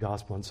sharing the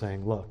gospel and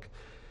saying, look,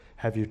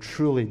 have you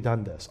truly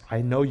done this?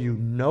 I know you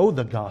know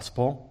the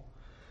gospel,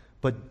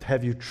 but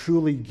have you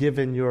truly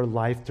given your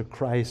life to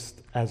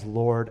Christ as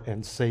Lord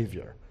and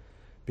Savior?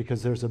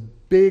 Because there's a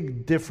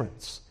big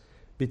difference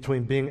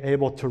between being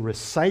able to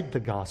recite the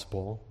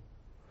gospel,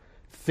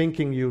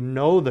 thinking you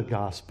know the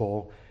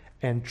gospel,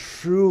 and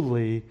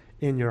truly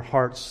in your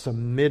heart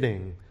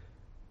submitting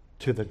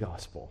to the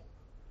gospel.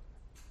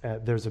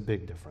 There's a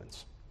big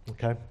difference.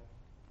 Okay?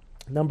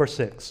 Number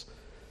 6.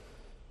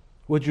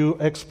 Would you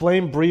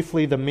explain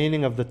briefly the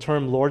meaning of the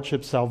term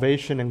lordship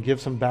salvation and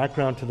give some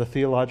background to the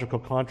theological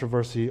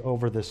controversy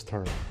over this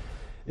term?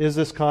 Is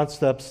this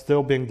concept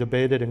still being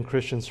debated in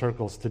Christian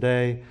circles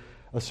today?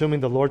 Assuming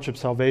the lordship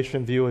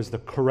salvation view is the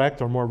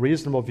correct or more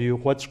reasonable view,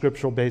 what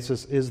scriptural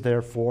basis is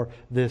there for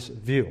this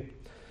view?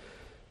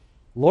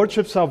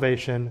 Lordship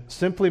salvation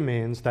simply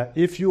means that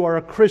if you are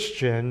a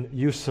Christian,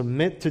 you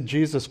submit to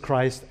Jesus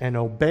Christ and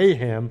obey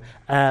him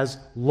as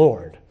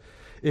Lord.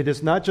 It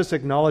is not just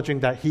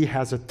acknowledging that he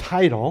has a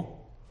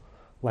title,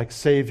 like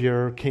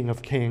Savior, King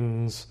of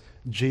Kings,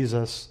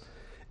 Jesus.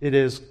 It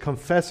is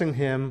confessing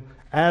him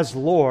as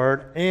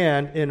Lord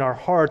and in our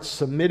hearts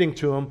submitting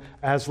to him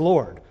as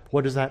Lord.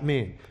 What does that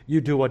mean? You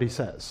do what he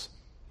says.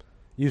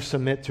 You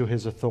submit to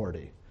his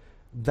authority.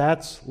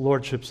 That's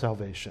lordship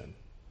salvation.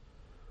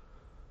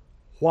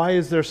 Why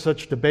is there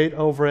such debate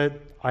over it?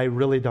 I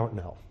really don't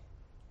know.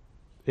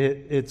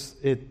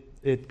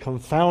 It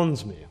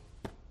confounds me.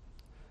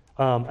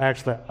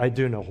 Actually, I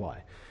do know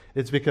why.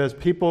 It's because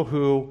people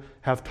who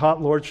have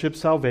taught lordship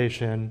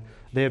salvation,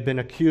 they have been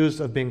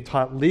accused of being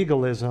taught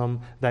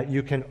legalism, that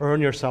you can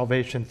earn your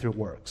salvation through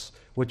works,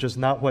 which is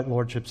not what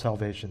lordship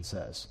salvation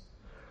says.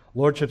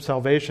 Lordship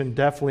salvation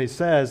definitely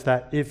says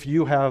that if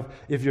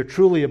you're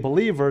truly a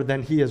believer,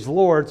 then he is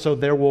Lord, so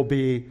there will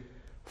be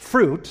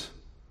fruit.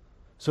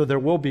 So there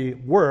will be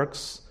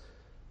works,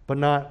 but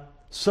not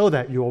so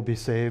that you will be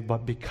saved,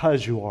 but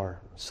because you are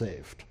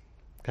saved.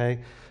 Okay?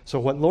 So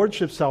what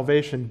lordship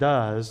salvation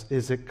does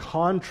is it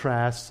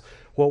contrasts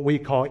what we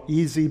call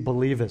easy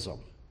believism.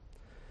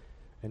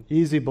 And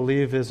easy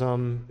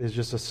believism is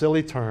just a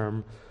silly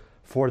term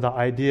for the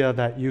idea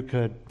that you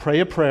could pray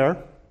a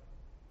prayer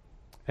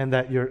and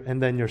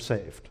then you're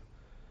saved.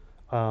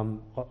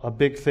 A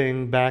big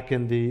thing back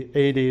in the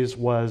 80s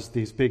was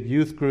these big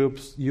youth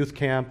groups, youth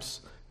camps,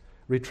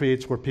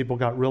 retreats where people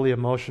got really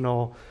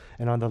emotional,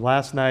 and on the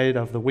last night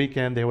of the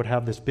weekend they would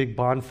have this big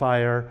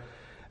bonfire,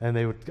 and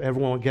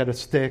everyone would get a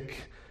stick,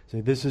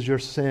 say, this is your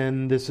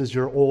sin, this is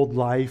your old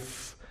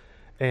life,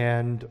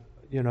 and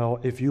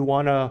if you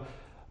want to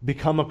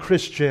become a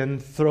Christian,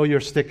 throw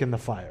your stick in the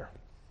fire.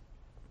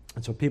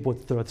 And so people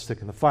would throw the stick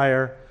in the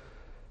fire.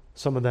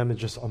 Some of them are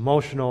just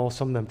emotional,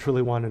 some of them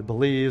truly wanted to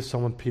believe,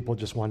 some people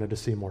just wanted to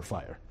see more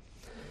fire.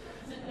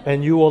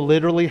 And you will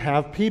literally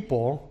have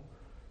people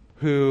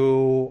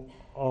who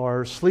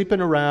are sleeping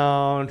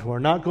around, who are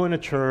not going to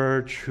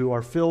church, who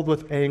are filled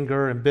with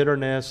anger and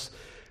bitterness,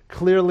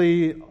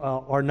 clearly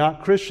are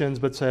not Christians,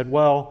 but said,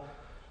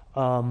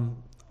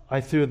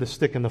 I threw the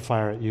stick in the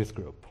fire at youth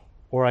group,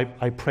 or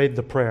I prayed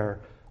the prayer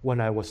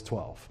when I was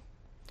 12.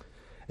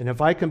 And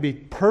if I can be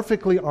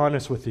perfectly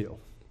honest with you,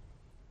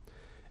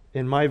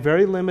 in my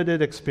very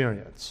limited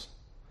experience,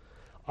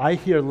 I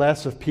hear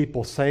less of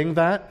people saying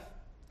that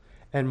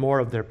and more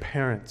of their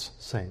parents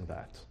saying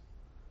that.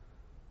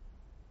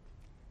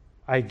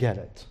 I get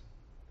it.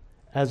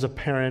 As a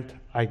parent,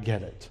 I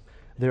get it.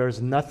 There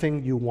is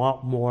nothing you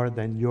want more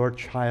than your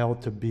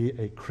child to be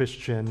a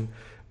Christian,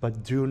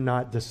 but do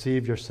not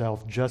deceive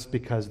yourself just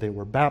because they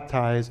were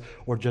baptized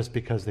or just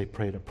because they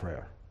prayed a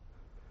prayer.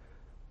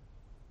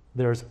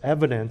 There's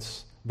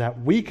evidence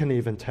that we can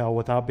even tell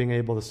without being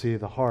able to see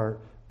the heart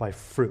by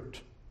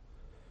fruit.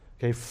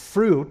 Okay,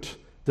 fruit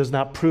does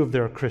not prove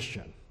they're a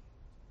Christian.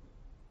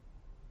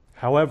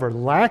 However,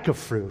 lack of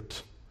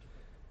fruit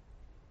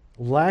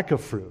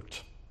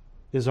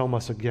is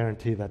almost a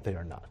guarantee that they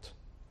are not.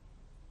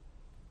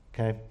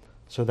 Okay?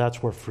 So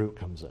that's where fruit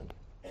comes in.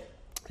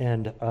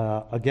 And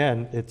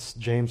again, it's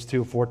James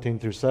 2:14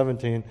 through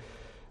 17.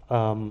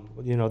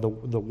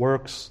 The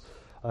works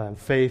and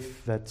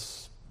faith,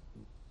 that's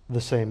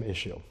the same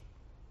issue.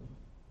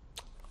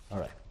 All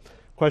right.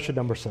 Question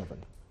number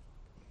 7.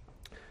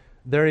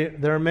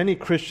 There are many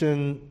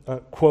Christian,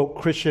 quote,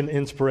 Christian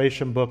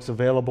inspiration books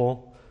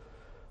available.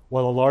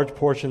 While a large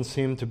portion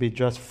seem to be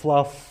just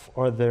fluff,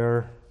 are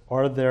there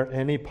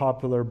any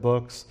popular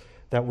books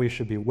that we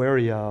should be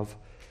wary of?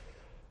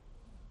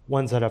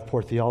 Ones that have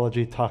poor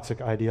theology,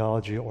 toxic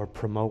ideology, or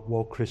promote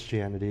woke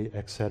Christianity,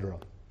 etc.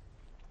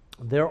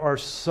 There are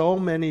so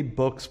many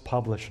books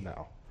published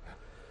now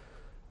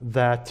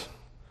that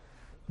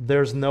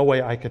there's no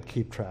way I could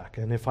keep track.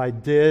 And if I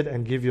did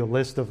and give you a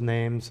list of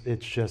names,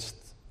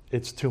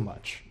 it's too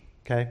much,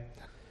 okay?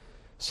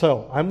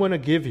 So I'm going to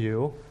give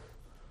you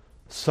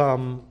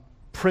some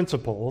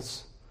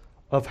principles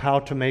of how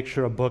to make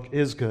sure a book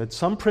is good.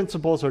 Some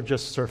principles are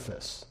just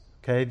surface,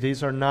 okay?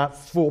 These are not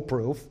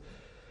foolproof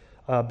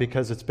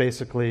because it's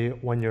basically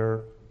when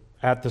you're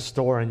at the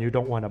store and you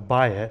don't want to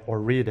buy it or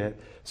read it,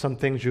 some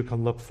things you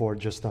can look for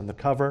just on the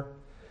cover.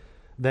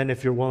 Then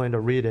if you're willing to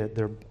read it,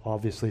 there are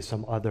obviously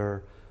some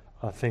other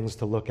things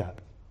to look at.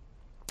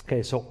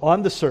 Okay, so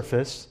on the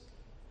surface,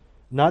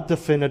 not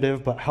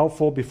definitive, but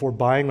helpful before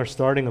buying or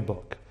starting a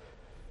book.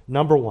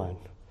 Number one,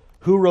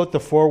 who wrote the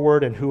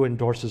foreword and who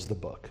endorses the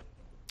book?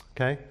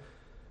 Okay,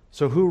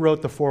 so who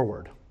wrote the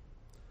foreword?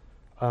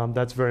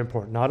 That's very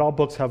important. Not all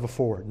books have a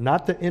foreword.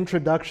 Not the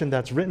introduction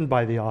that's written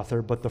by the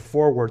author, but the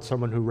foreword,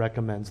 someone who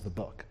recommends the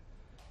book.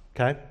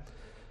 Okay?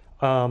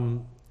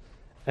 And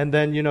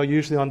then,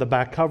 usually on the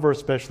back cover,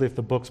 especially if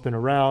the book's been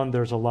around,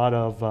 there's a lot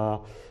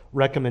of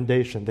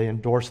recommendation. They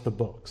endorse the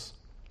books.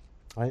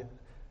 Right?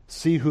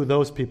 See who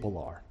those people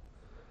are.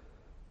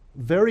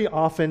 Very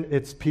often,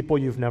 it's people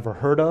you've never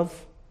heard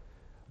of,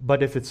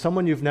 but if it's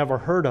someone you've never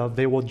heard of,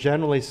 they will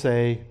generally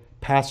say,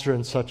 pastor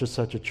in such and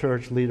such a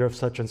church, leader of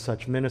such and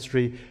such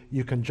ministry.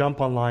 You can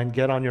jump online,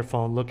 get on your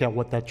phone, look at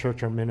what that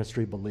church or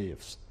ministry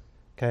believes.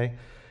 Okay?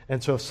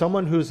 And so if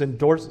someone who's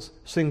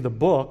endorsing the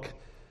book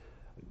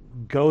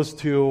goes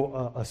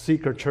to a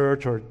seeker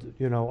church or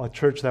a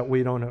church that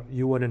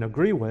you wouldn't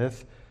agree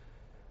with,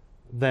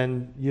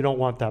 then you don't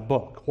want that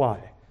book. Why?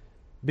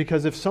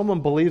 Because if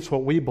someone believes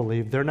what we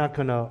believe, they're not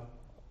going to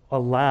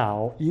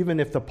allow, even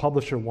if the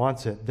publisher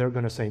wants it, they're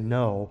going to say,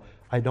 no,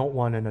 I don't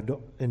want an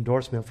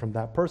endorsement from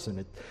that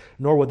person.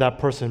 Nor would that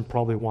person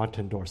probably want to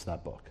endorse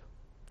that book.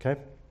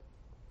 Okay?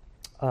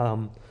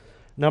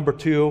 Number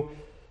two,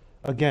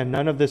 again,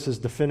 none of this is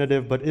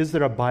definitive, but is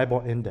there a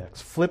Bible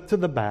index? Flip to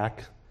the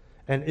back,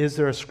 and is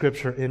there a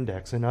scripture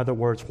index? In other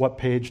words, what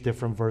page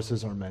different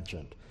verses are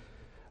mentioned?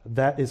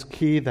 That is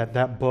key,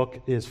 that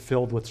book is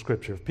filled with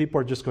scripture. If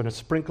people are just going to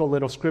sprinkle a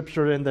little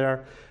scripture in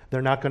there,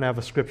 they're not going to have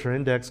a scripture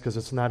index because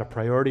it's not a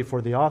priority for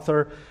the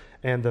author,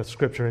 and the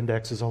scripture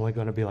index is only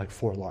going to be like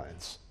 4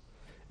 lines.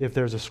 If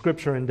there's a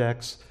scripture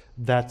index,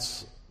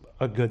 that's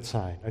a good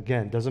sign.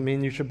 Again, doesn't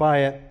mean you should buy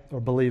it or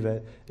believe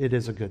it. It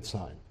is a good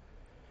sign.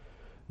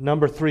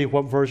 Number 3,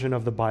 what version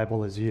of the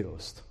Bible is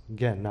used?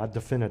 Again, not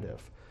definitive.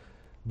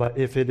 But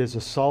if it is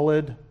a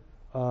solid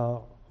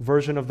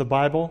version of the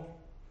Bible,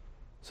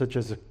 such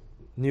as the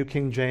New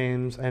King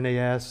James,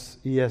 NAS,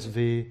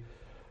 ESV,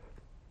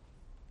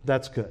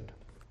 that's good.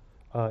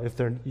 If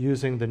they're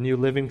using the New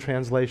Living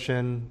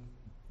Translation,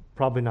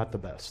 probably not the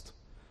best.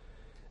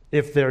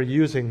 If they're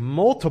using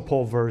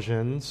multiple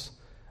versions,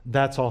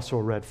 that's also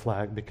a red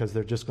flag because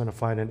they're just going to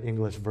find an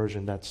English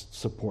version that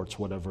supports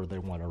whatever they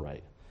want to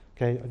write.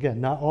 Okay,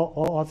 again, not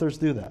all authors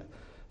do that.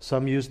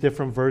 Some use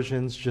different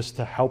versions just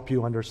to help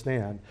you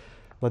understand,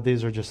 but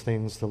these are just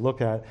things to look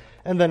at.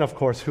 And then, of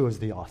course, who is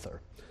the author?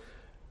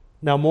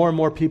 Now, more and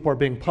more people are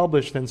being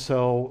published, and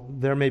so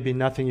there may be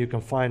nothing you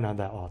can find on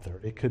that author.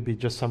 It could be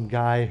just some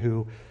guy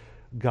who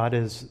got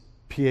his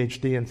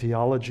PhD in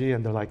theology,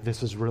 and they're like,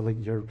 this is really,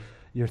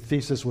 your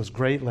thesis was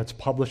great, let's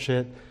publish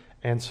it.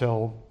 And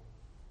so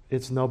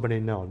it's nobody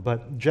known.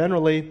 But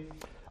generally,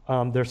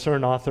 there are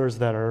certain authors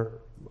that are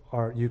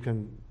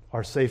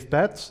safe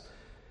bets,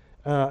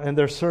 and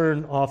there are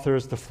certain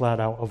authors to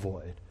flat out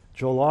avoid.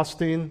 Joel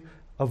Osteen,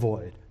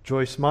 avoid.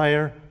 Joyce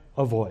Meyer,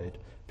 avoid.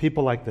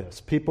 People like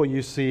this, people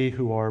you see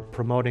who are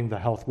promoting the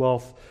health,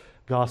 wealth,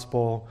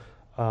 gospel,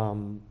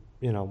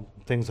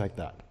 things like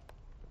that.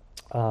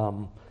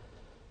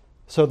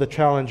 So the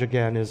challenge,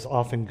 again, is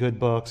often good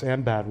books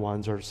and bad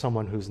ones or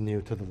someone who's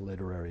new to the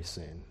literary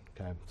scene.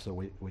 Okay, so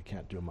we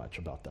can't do much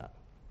about that.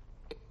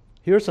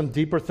 Here are some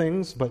deeper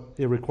things, but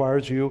it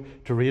requires you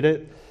to read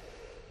it.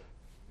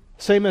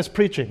 Same as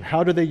preaching.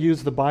 How do they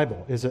use the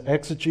Bible? Is it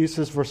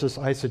exegesis versus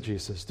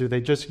eisegesis? Do they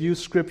just use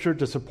Scripture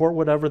to support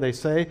whatever they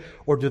say,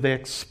 or do they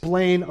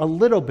explain a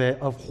little bit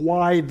of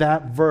why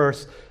that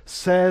verse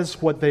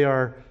says what they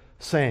are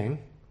saying,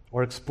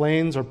 or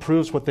explains or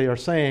proves what they are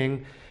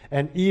saying,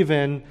 and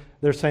even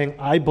they're saying,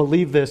 I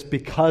believe this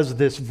because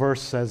this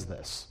verse says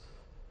this,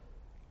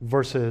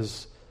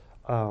 versus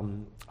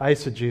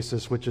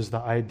eisegesis, which is the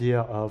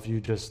idea of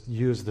you just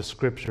use the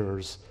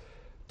Scriptures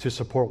to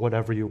support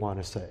whatever you want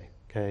to say.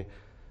 Okay,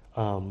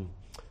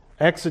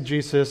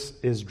 exegesis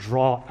is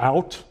draw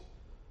out.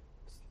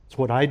 It's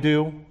what I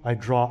do. I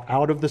draw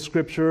out of the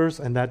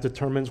Scriptures, and that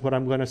determines what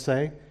I'm going to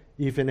say,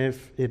 even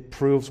if it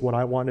proves what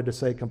I wanted to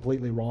say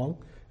completely wrong,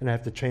 and I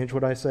have to change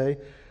what I say.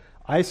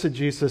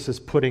 Eisegesis is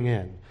putting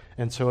in,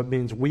 and so it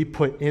means we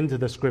put into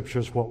the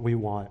Scriptures what we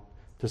want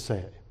to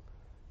say.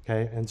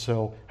 Okay, and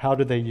so how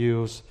do they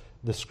use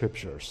the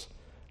Scriptures?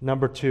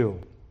 Number 2,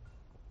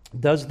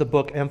 does the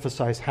book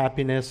emphasize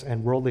happiness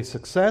and worldly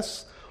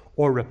success,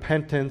 or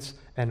repentance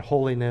and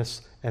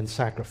holiness and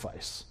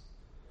sacrifice?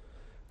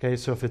 Okay,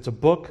 so if it's a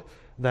book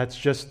that's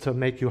just to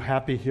make you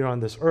happy here on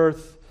this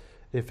earth,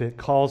 if it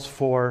calls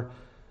for,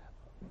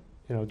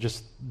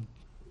 just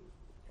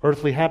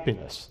earthly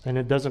happiness, and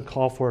it doesn't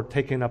call for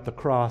taking up the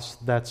cross,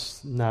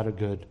 that's not a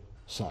good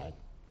sign.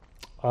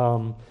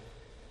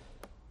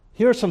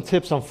 Here are some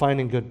tips on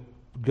finding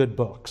good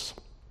books.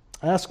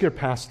 Ask your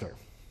pastor.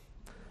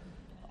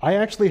 I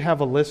actually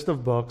have a list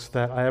of books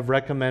that I have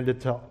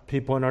recommended to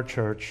people in our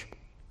church,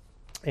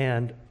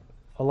 and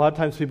a lot of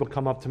times people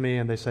come up to me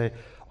and they say,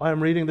 oh,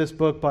 I'm reading this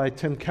book by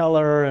Tim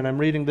Keller, and I'm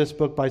reading this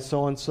book by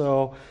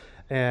so-and-so,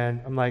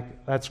 and I'm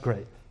like, that's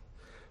great.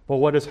 But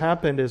what has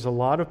happened is a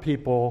lot of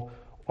people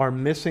are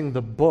missing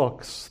the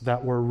books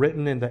that were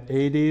written in the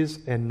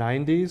 80s and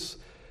 90s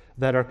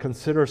that are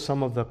considered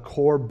some of the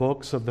core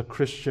books of the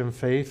Christian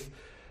faith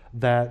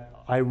that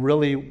I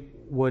really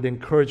would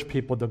encourage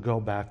people to go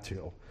back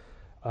to.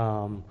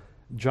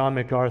 John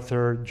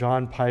MacArthur,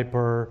 John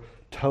Piper,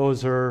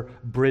 Tozer,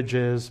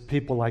 Bridges,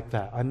 people like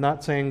that. I'm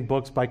not saying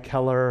books by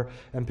Keller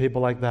and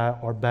people like that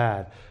are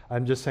bad.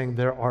 I'm just saying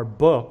there are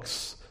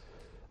books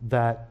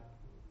that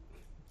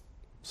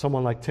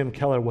someone like Tim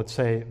Keller would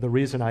say, the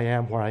reason I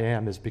am where I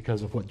am is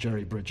because of what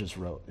Jerry Bridges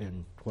wrote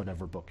in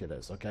whatever book it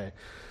is, okay?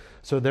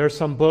 So there's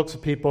some books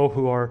of people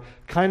who are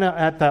kind of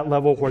at that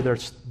level where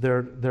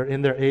they're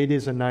in their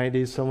 80s and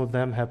 90s. Some of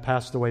them have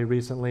passed away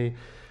recently.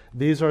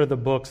 These are the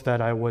books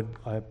that I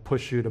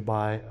push you to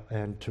buy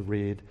and to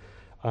read,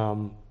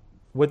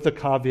 with the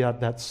caveat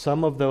that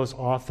some of those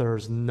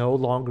authors no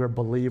longer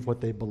believe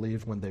what they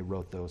believed when they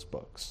wrote those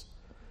books.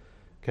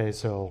 Okay,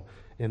 so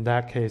in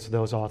that case,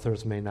 those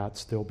authors may not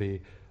still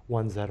be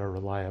ones that are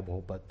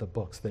reliable, but the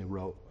books they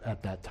wrote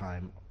at that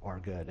time are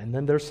good. And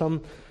then there's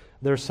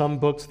some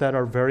books that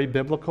are very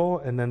biblical,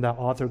 and then that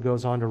author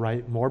goes on to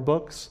write more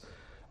books,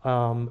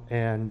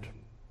 and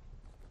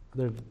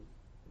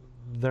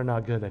they're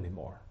not good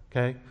anymore.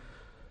 Okay?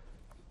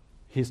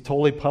 He's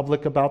totally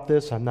public about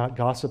this. I'm not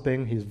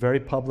gossiping. He's very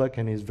public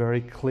and he's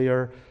very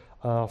clear.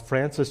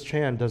 Francis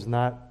Chan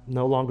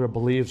no longer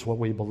believes what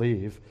we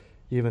believe,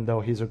 even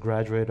though he's a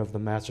graduate of the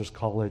Master's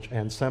College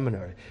and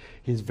Seminary.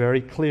 He's very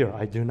clear.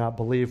 I do not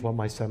believe what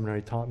my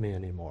seminary taught me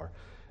anymore.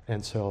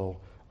 And so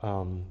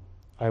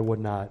I would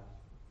not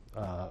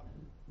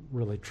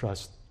really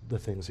trust the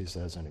things he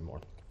says anymore.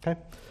 Okay?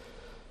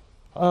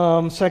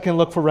 Second,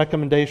 look for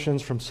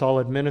recommendations from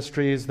solid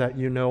ministries that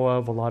you know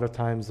of. A lot of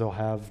times they'll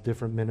have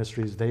different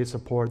ministries they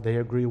support, they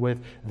agree with.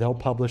 They'll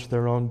publish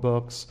their own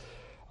books.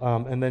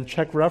 And then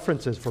check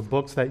references for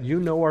books that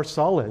you know are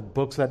solid,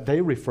 books that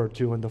they refer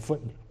to in the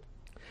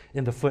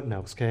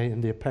footnotes, okay,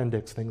 in the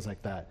appendix, things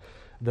like that.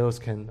 Those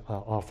can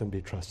often be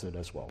trusted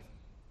as well.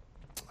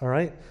 All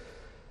right?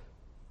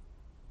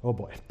 Oh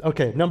boy.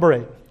 Okay, number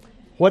 8.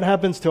 What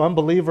happens to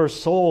unbelievers'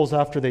 souls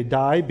after they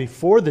die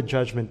before the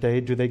judgment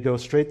day? Do they go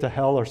straight to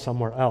hell or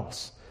somewhere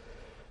else?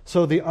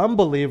 So the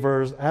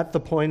unbelievers, at the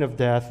point of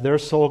death, their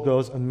soul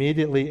goes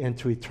immediately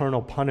into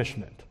eternal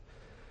punishment.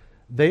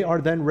 They are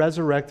then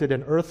resurrected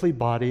in earthly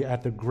body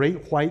at the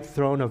great white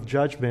throne of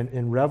judgment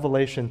in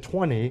Revelation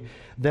 20.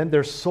 Then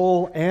their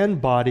soul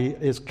and body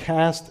is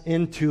cast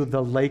into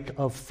the lake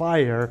of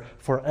fire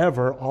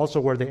forever, also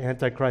where the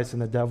Antichrist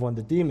and the devil and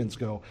the demons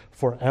go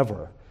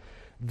forever.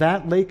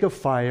 That lake of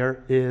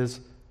fire is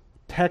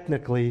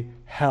technically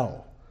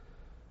hell.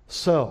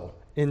 So,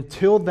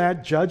 until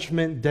that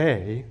judgment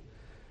day,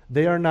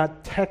 they are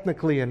not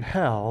technically in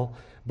hell,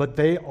 but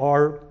they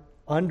are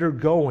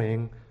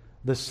undergoing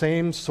the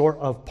same sort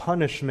of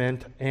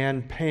punishment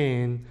and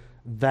pain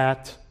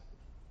that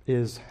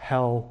is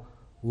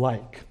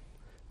hell-like.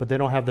 But they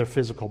don't have their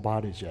physical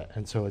bodies yet,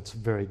 and so it's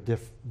very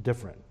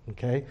different,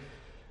 okay?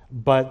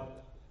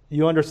 But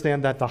you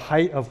understand that the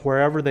height of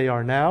wherever they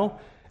are now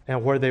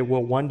and where they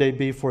will one day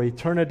be for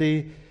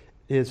eternity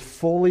is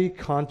fully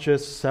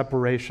conscious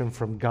separation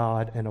from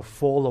God and a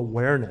full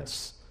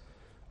awareness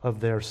of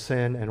their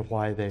sin and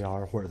why they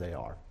are where they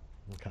are.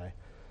 Okay,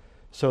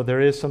 so there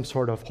is some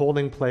sort of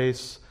holding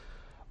place.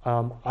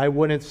 I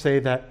wouldn't say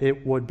that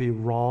it would be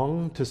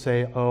wrong to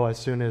say, oh, as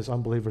soon as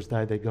unbelievers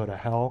die, they go to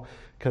hell,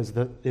 because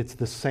it's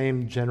the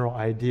same general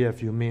idea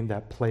if you mean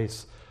that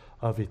place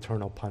of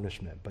eternal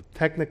punishment. But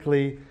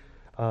technically,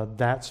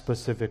 that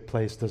specific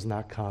place does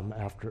not come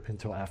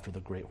until after the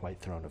great white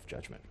throne of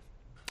judgment.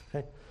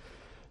 Okay.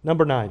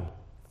 Number 9,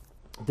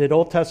 did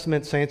Old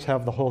Testament saints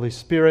have the Holy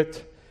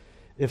Spirit?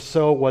 If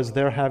so, was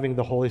their having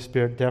the Holy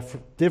Spirit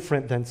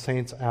different than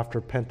saints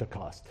after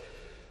Pentecost?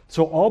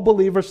 So all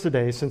believers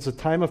today, since the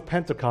time of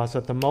Pentecost,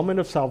 at the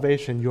moment of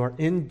salvation, you are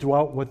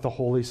indwelt with the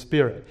Holy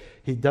Spirit.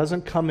 He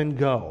doesn't come and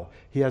go.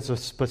 He has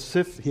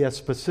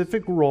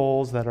specific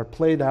roles that are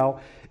played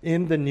out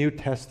in the New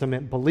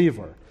Testament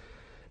believer.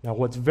 Now,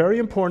 what's very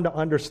important to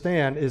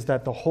understand is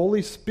that the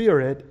Holy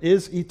Spirit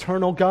is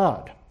eternal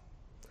God.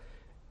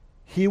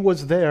 He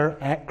was there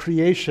at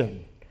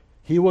creation.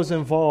 He was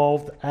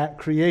involved at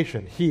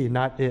creation. He,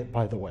 not it,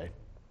 by the way.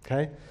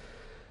 Okay?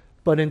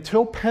 But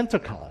until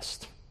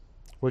Pentecost,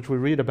 which we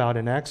read about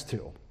in Acts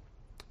 2,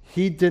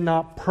 he did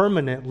not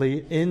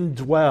permanently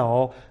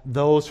indwell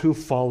those who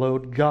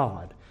followed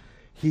God.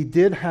 He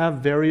did have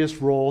various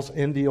roles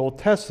in the Old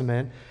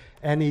Testament,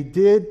 and he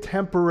did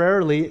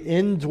temporarily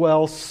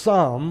indwell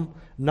some,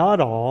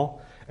 not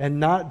all, and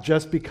not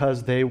just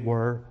because they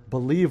were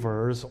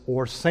believers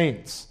or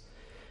saints.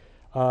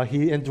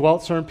 He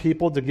indwelt certain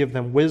people to give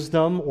them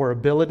wisdom or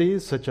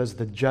abilities, such as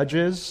the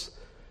judges,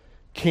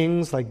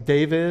 kings like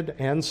David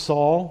and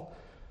Saul,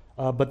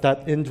 but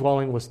that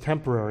indwelling was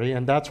temporary,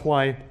 and that's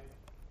why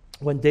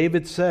when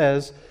David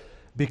says,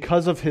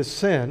 because of his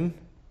sin,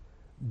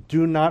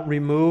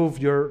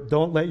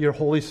 don't let your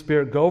Holy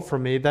Spirit go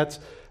from me, that's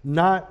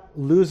not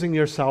losing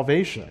your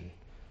salvation.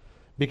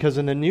 Because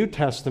in the New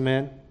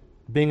Testament,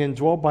 being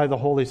indwelt by the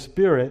Holy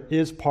Spirit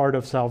is part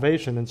of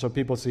salvation. And so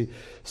people see,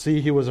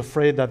 he was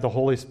afraid that the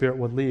Holy Spirit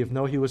would leave.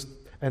 No,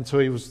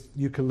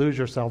 you could lose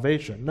your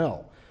salvation.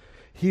 No.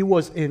 He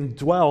was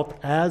indwelt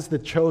as the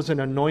chosen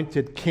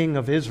anointed king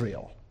of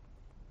Israel.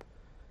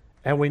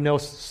 And we know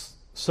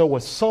so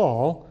was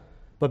Saul,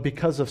 but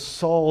because of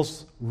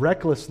Saul's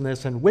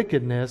recklessness and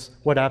wickedness,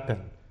 what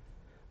happened?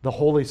 The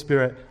Holy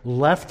Spirit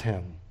left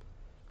him,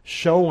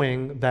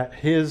 showing that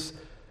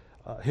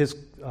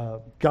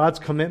God's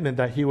commitment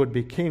that he would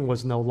be king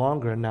was no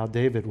longer, and now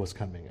David was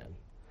coming in.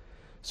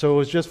 So it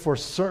was just for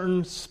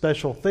certain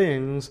special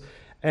things,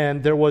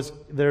 and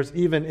there's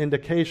even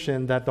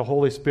indication that the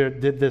Holy Spirit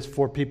did this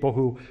for people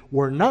who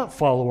were not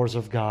followers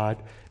of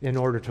God in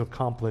order to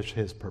accomplish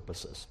his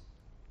purposes.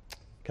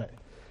 Okay.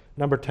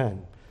 Number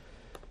 10.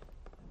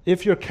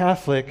 If you're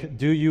Catholic,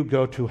 do you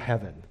go to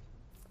heaven?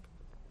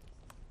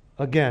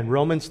 Again,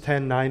 Romans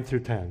 10, 9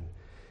 through 10.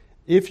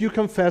 If you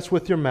confess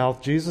with your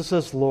mouth Jesus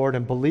is Lord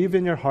and believe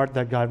in your heart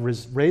that God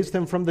raised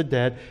him from the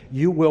dead,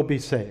 you will be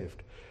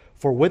saved.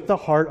 For with the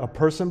heart a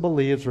person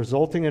believes,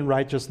 resulting in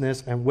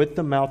righteousness, and with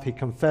the mouth he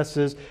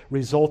confesses,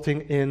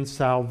 resulting in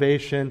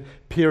salvation.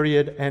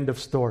 Period. End of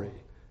story.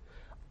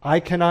 I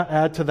cannot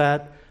add to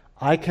that.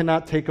 I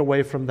cannot take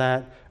away from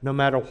that. No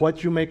matter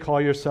what you may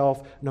call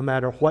yourself, no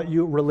matter what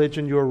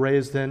religion you were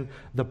raised in,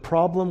 the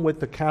problem with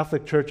the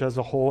Catholic Church as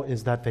a whole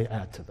is that they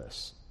add to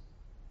this.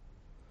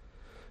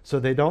 So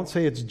they don't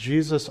say it's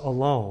Jesus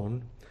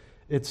alone.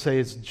 It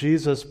says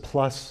Jesus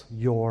plus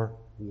your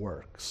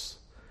works.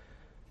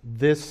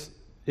 This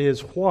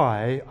is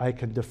why I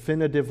can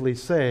definitively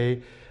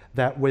say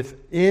that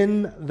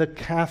within the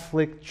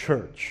Catholic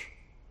Church,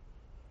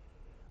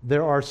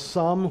 there are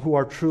some who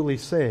are truly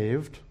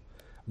saved,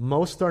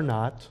 most are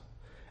not,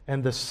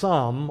 and the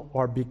some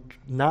are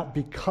not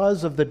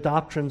because of the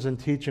doctrines and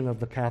teaching of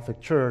the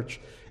Catholic Church,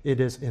 it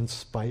is in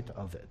spite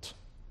of it.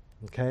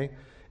 Okay?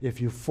 If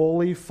you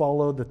fully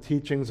follow the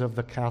teachings of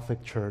the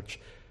Catholic Church,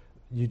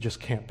 you just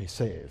can't be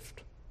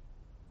saved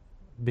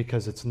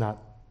because it's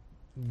not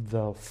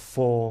the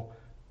full,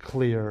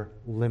 clear,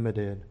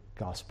 limited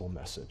gospel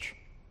message.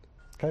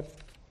 Okay?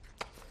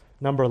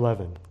 Number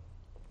 11.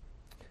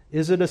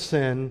 Is it a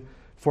sin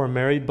for a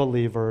married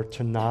believer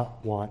to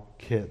not want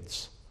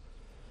kids?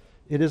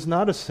 It is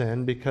not a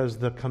sin because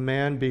the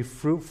command, be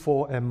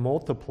fruitful and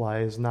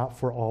multiply, is not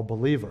for all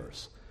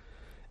believers.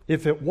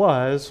 If it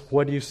was,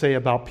 what do you say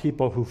about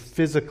people who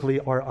physically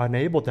are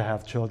unable to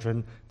have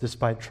children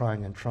despite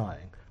trying and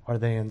trying? Are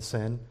they in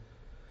sin?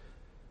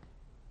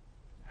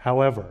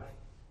 However,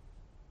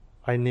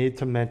 I need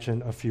to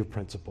mention a few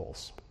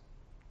principles.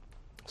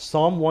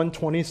 Psalm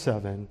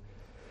 127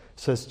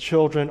 says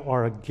children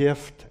are a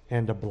gift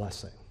and a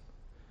blessing.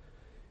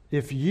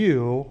 If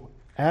you,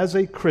 as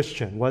a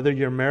Christian, whether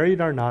you're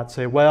married or not,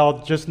 say,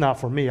 well, just not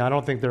for me. I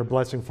don't think they're a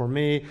blessing for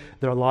me.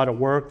 They're a lot of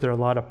work. They're a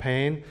lot of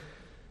pain.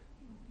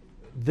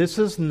 This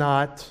is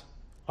not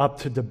up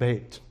to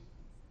debate.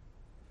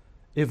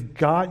 If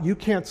God, you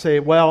can't say,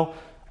 well,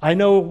 I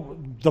know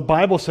the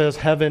Bible says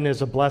heaven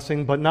is a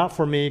blessing, but not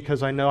for me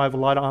because I know I have a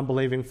lot of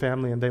unbelieving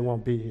family and they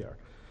won't be here.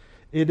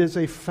 It is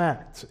a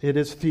fact. It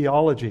is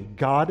theology.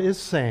 God is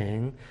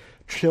saying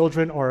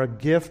children are a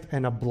gift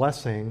and a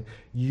blessing.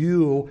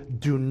 You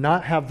do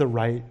not have the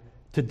right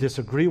to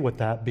disagree with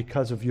that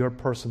because of your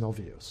personal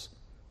views.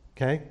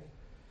 Okay?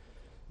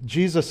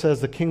 Jesus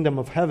says the kingdom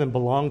of heaven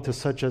belonged to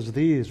such as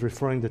these,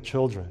 referring to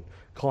children,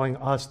 calling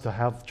us to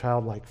have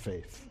childlike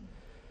faith.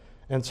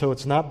 And so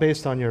it's not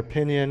based on your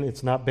opinion.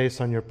 It's not based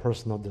on your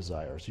personal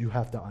desires. You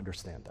have to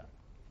understand that.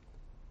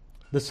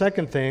 The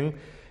second thing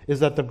is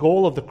that the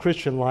goal of the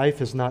Christian life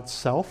is not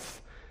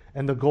self,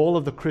 and the goal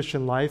of the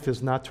Christian life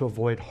is not to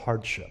avoid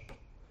hardship.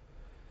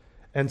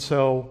 And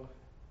so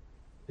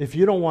if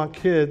you don't want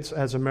kids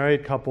as a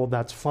married couple,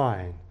 that's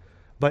fine.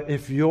 But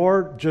if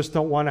you just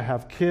don't want to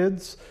have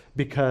kids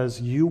because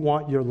you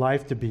want your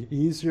life to be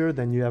easier,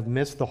 then you have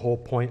missed the whole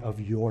point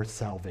of your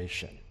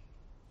salvation.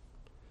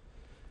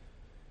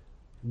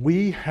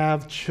 We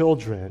have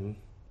children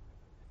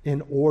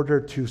in order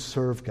to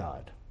serve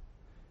God.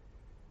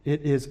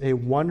 It is a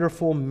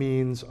wonderful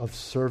means of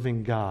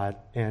serving God,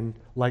 and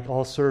like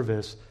all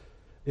service,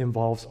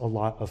 involves a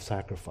lot of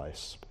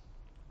sacrifice.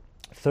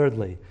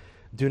 Thirdly,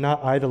 do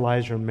not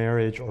idolize your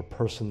marriage or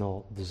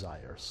personal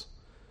desires.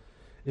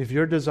 If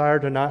your desire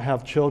to not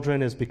have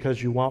children is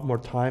because you want more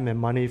time and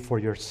money for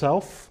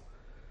yourself,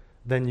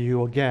 then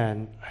you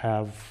again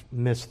have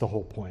missed the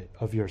whole point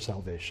of your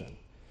salvation.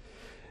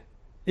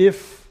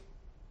 If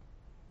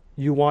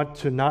you want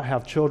to not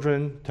have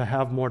children, to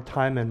have more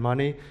time and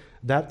money,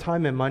 that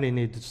time and money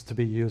needs to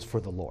be used for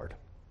the Lord.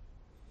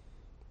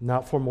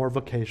 Not for more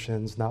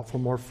vacations, not for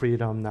more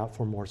freedom, not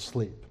for more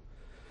sleep.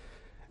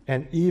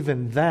 And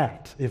even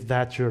that, if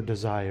that's your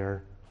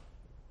desire,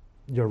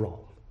 you're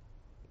wrong.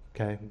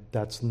 Okay?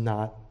 That's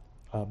not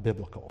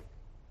biblical.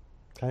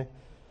 Okay?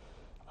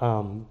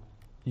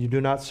 you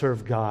do not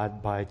serve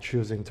God by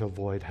choosing to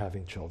avoid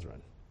having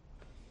children.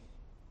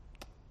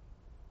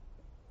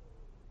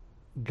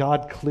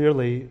 God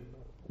clearly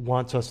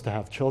wants us to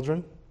have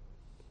children,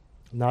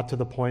 not to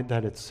the point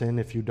that it's sin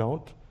if you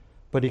don't,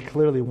 but he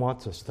clearly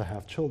wants us to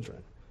have children.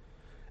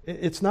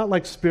 It's not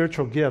like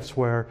spiritual gifts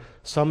where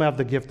some have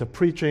the gift of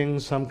preaching,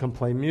 some can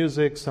play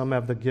music, some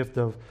have the gift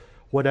of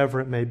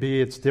whatever it may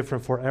be. It's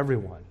different for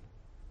everyone.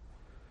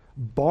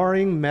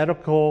 Barring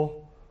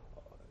medical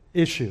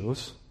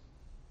issues,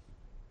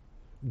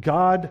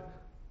 God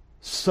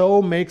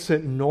so makes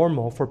it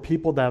normal for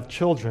people to have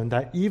children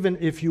that even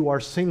if you are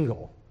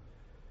single,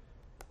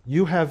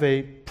 you have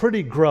a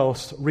pretty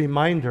gross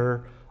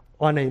reminder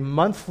on a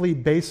monthly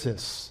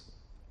basis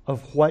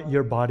of what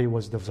your body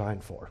was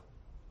designed for.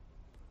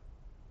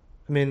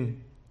 I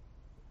mean,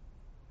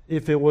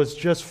 if it was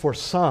just for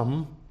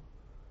some,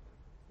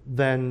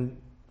 then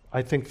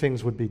I think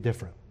things would be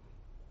different.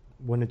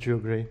 Wouldn't you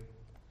agree?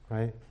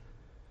 Right?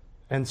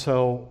 And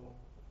so,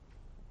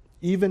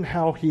 even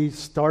how he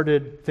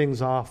started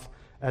things off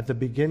at the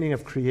beginning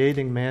of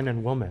creating man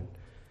and woman,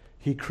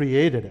 he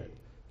created it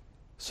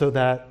so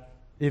that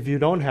if you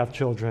don't have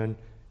children,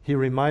 he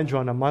reminds you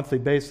on a monthly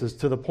basis,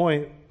 to the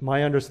point,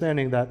 my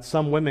understanding, that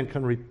some women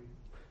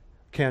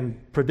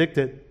can predict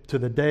it to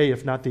the day,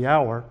 if not the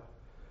hour,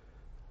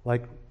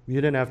 like, you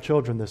didn't have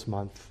children this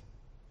month,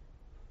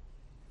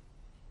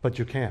 but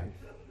you can.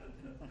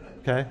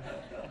 Okay?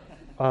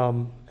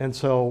 And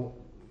so,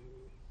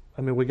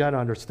 I mean, we got to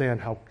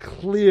understand how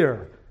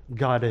clear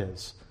God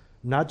is,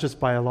 not just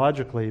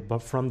biologically, but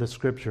from the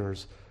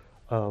scriptures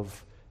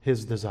of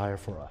his desire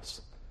for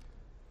us.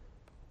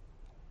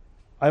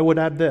 I would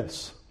add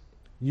this.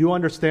 You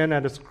understand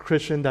as a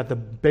Christian that the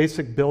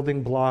basic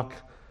building block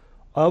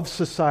of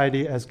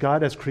society as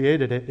God has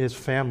created it is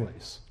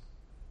families.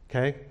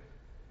 Okay?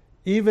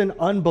 Even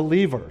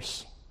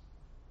unbelievers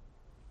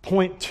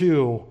point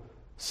to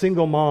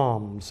single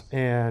moms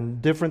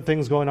and different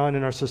things going on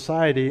in our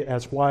society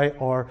as why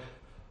our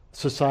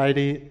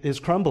society is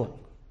crumbling.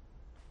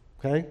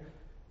 Okay?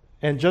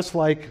 And just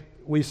like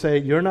we say,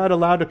 you're not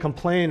allowed to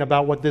complain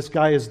about what this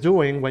guy is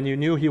doing when you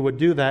knew he would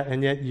do that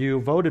and yet you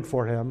voted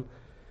for him,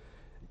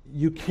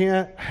 you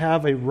can't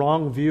have a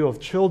wrong view of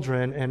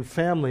children and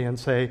family and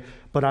say,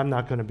 but I'm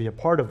not going to be a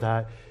part of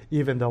that,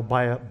 even though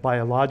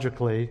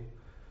biologically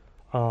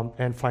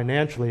and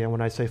financially, and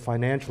when I say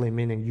financially,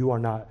 meaning you are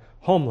not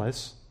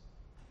homeless,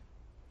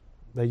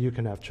 that you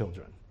can have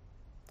children,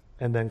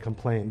 and then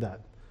complain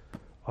that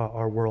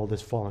our world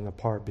is falling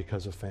apart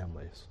because of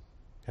families.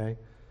 Okay?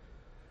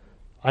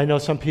 I know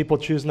some people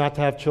choose not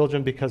to have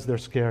children because they're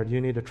scared.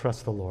 You need to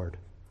trust the Lord.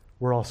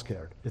 We're all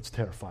scared. It's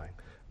terrifying.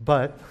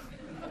 But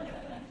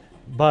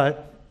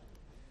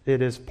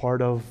it is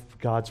part of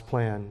God's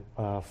plan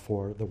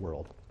for the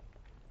world.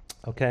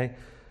 Okay?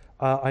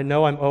 I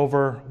know I'm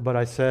over, but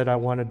I said I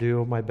want to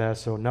do my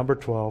best. So number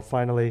 12,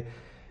 finally,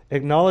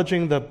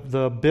 acknowledging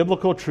the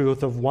biblical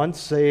truth of once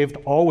saved,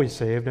 always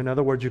saved. In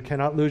other words, you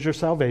cannot lose your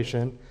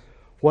salvation.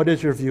 What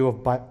is your view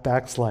of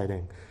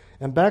backsliding?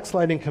 And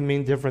backsliding can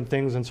mean different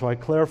things, and so I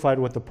clarified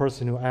with the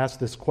person who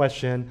asked this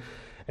question.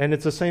 And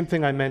it's the same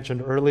thing I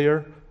mentioned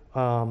earlier,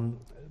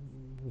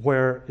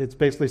 where it's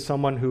basically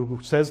someone who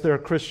says they're a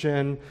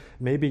Christian,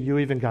 maybe you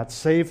even got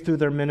saved through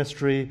their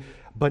ministry,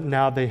 but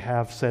now they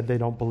have said they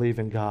don't believe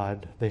in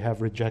God. They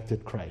have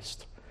rejected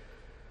Christ.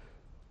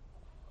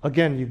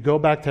 Again, you go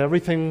back to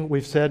everything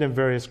we've said in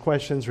various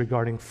questions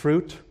regarding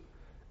fruit,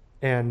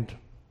 and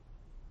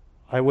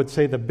I would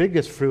say the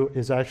biggest fruit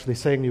is actually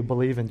saying you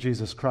believe in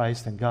Jesus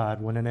Christ and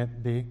God, wouldn't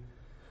it be?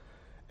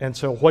 And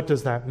so what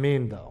does that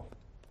mean, though?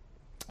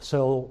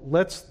 So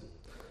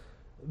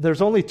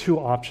there's only two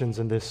options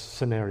in this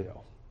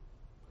scenario.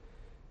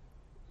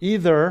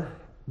 Either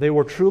they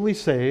were truly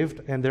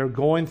saved and they're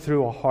going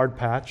through a hard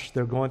patch,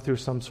 they're going through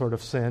some sort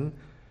of sin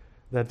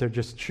that they're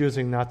just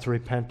choosing not to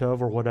repent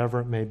of or whatever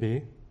it may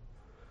be.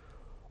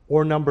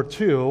 Or number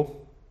two,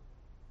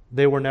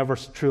 they were never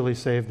truly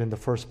saved in the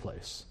first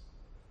place.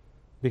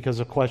 Because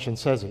the question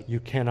says it, you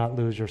cannot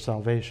lose your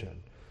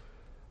salvation.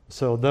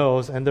 So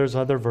those, and there's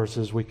other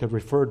verses we could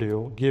refer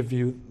to, give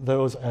you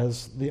those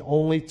as the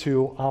only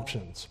two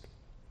options.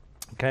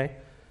 Okay?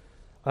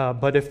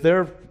 But if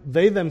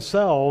they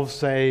themselves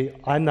say,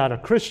 I'm not a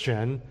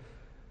Christian,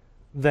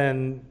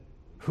 then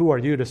who are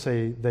you to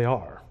say they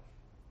are?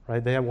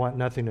 Right? They want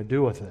nothing to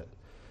do with it.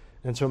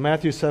 And so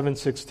Matthew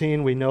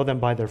 7:16, we know them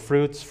by their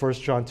fruits. 1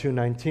 John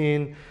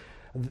 2:19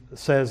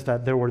 says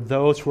that there were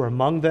those who were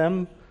among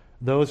them,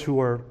 those who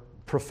were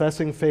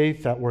professing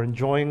faith, that were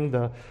enjoying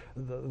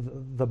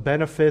the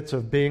benefits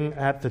of being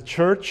at the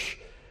church.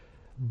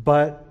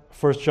 But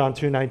 1 John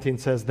 2:19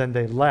 says, then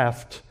they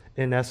left,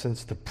 in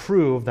essence, to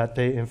prove that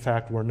they, in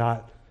fact, were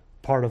not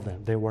part of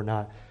them. They were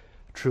not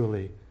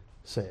truly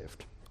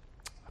saved.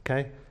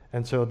 Okay?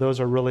 And so those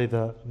are really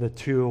the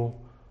two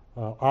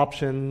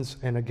options.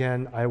 And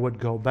again, I would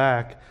go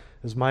back.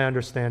 It's my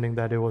understanding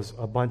that it was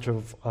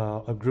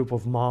a group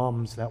of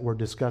moms that were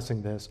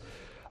discussing this.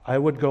 I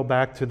would go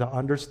back to the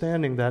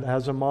understanding that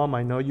as a mom,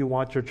 I know you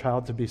want your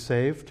child to be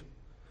saved.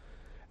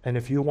 And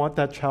if you want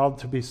that child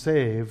to be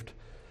saved,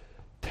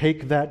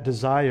 take that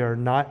desire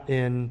not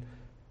in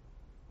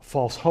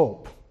false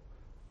hope,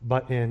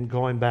 but in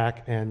going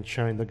back and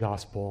sharing the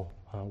gospel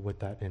with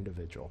that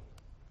individual.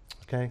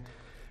 Okay?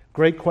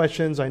 Great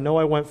questions. I know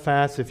I went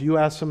fast. If you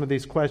asked some of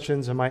these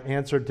questions and my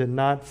answer did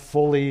not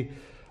fully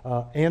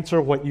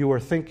answer what you were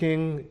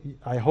thinking,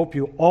 I hope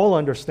you all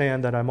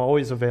understand that I'm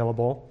always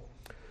available.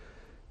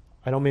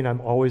 I don't mean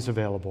I'm always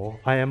available.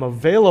 I am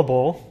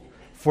available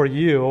for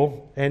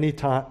you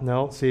anytime.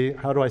 No, see,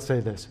 how do I say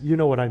this? You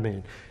know what I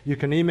mean. You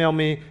can email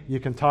me. You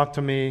can talk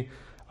to me.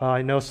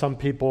 I know some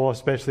people,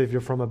 especially if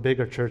you're from a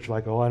bigger church,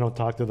 like, oh, I don't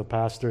talk to the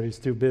pastor. He's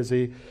too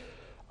busy.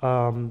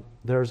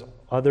 There's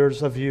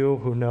others of you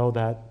who know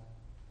that,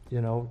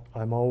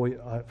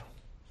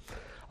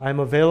 I'm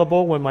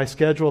available when my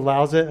schedule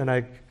allows it, and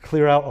I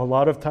clear out a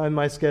lot of time in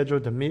my schedule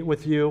to meet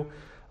with you.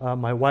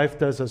 My wife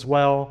does as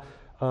well.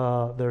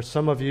 There's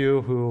some of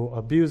you who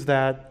abuse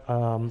that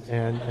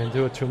and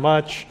do it too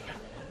much,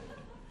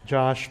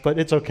 Josh, but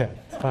it's okay.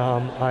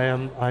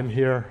 I'm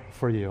here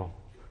for you.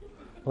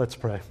 Let's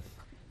pray.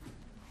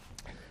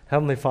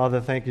 Heavenly Father,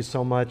 thank you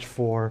so much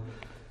for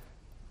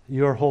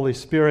your Holy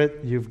Spirit.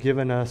 You've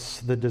given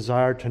us the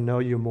desire to know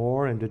you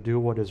more and to do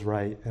what is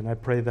right. And I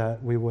pray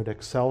that we would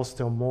excel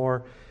still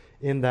more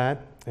in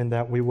that, and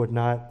that we would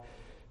not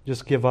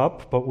just give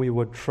up, but we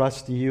would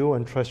trust you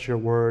and trust your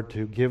word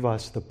to give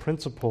us the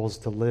principles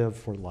to live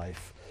for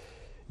life.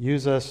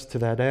 Use us to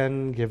that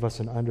end. Give us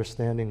an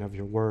understanding of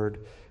your word.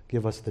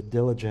 Give us the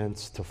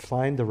diligence to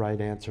find the right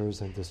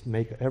answers and to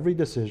make every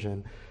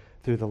decision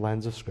through the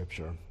lens of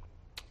Scripture.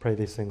 Pray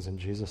these things in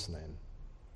Jesus' name.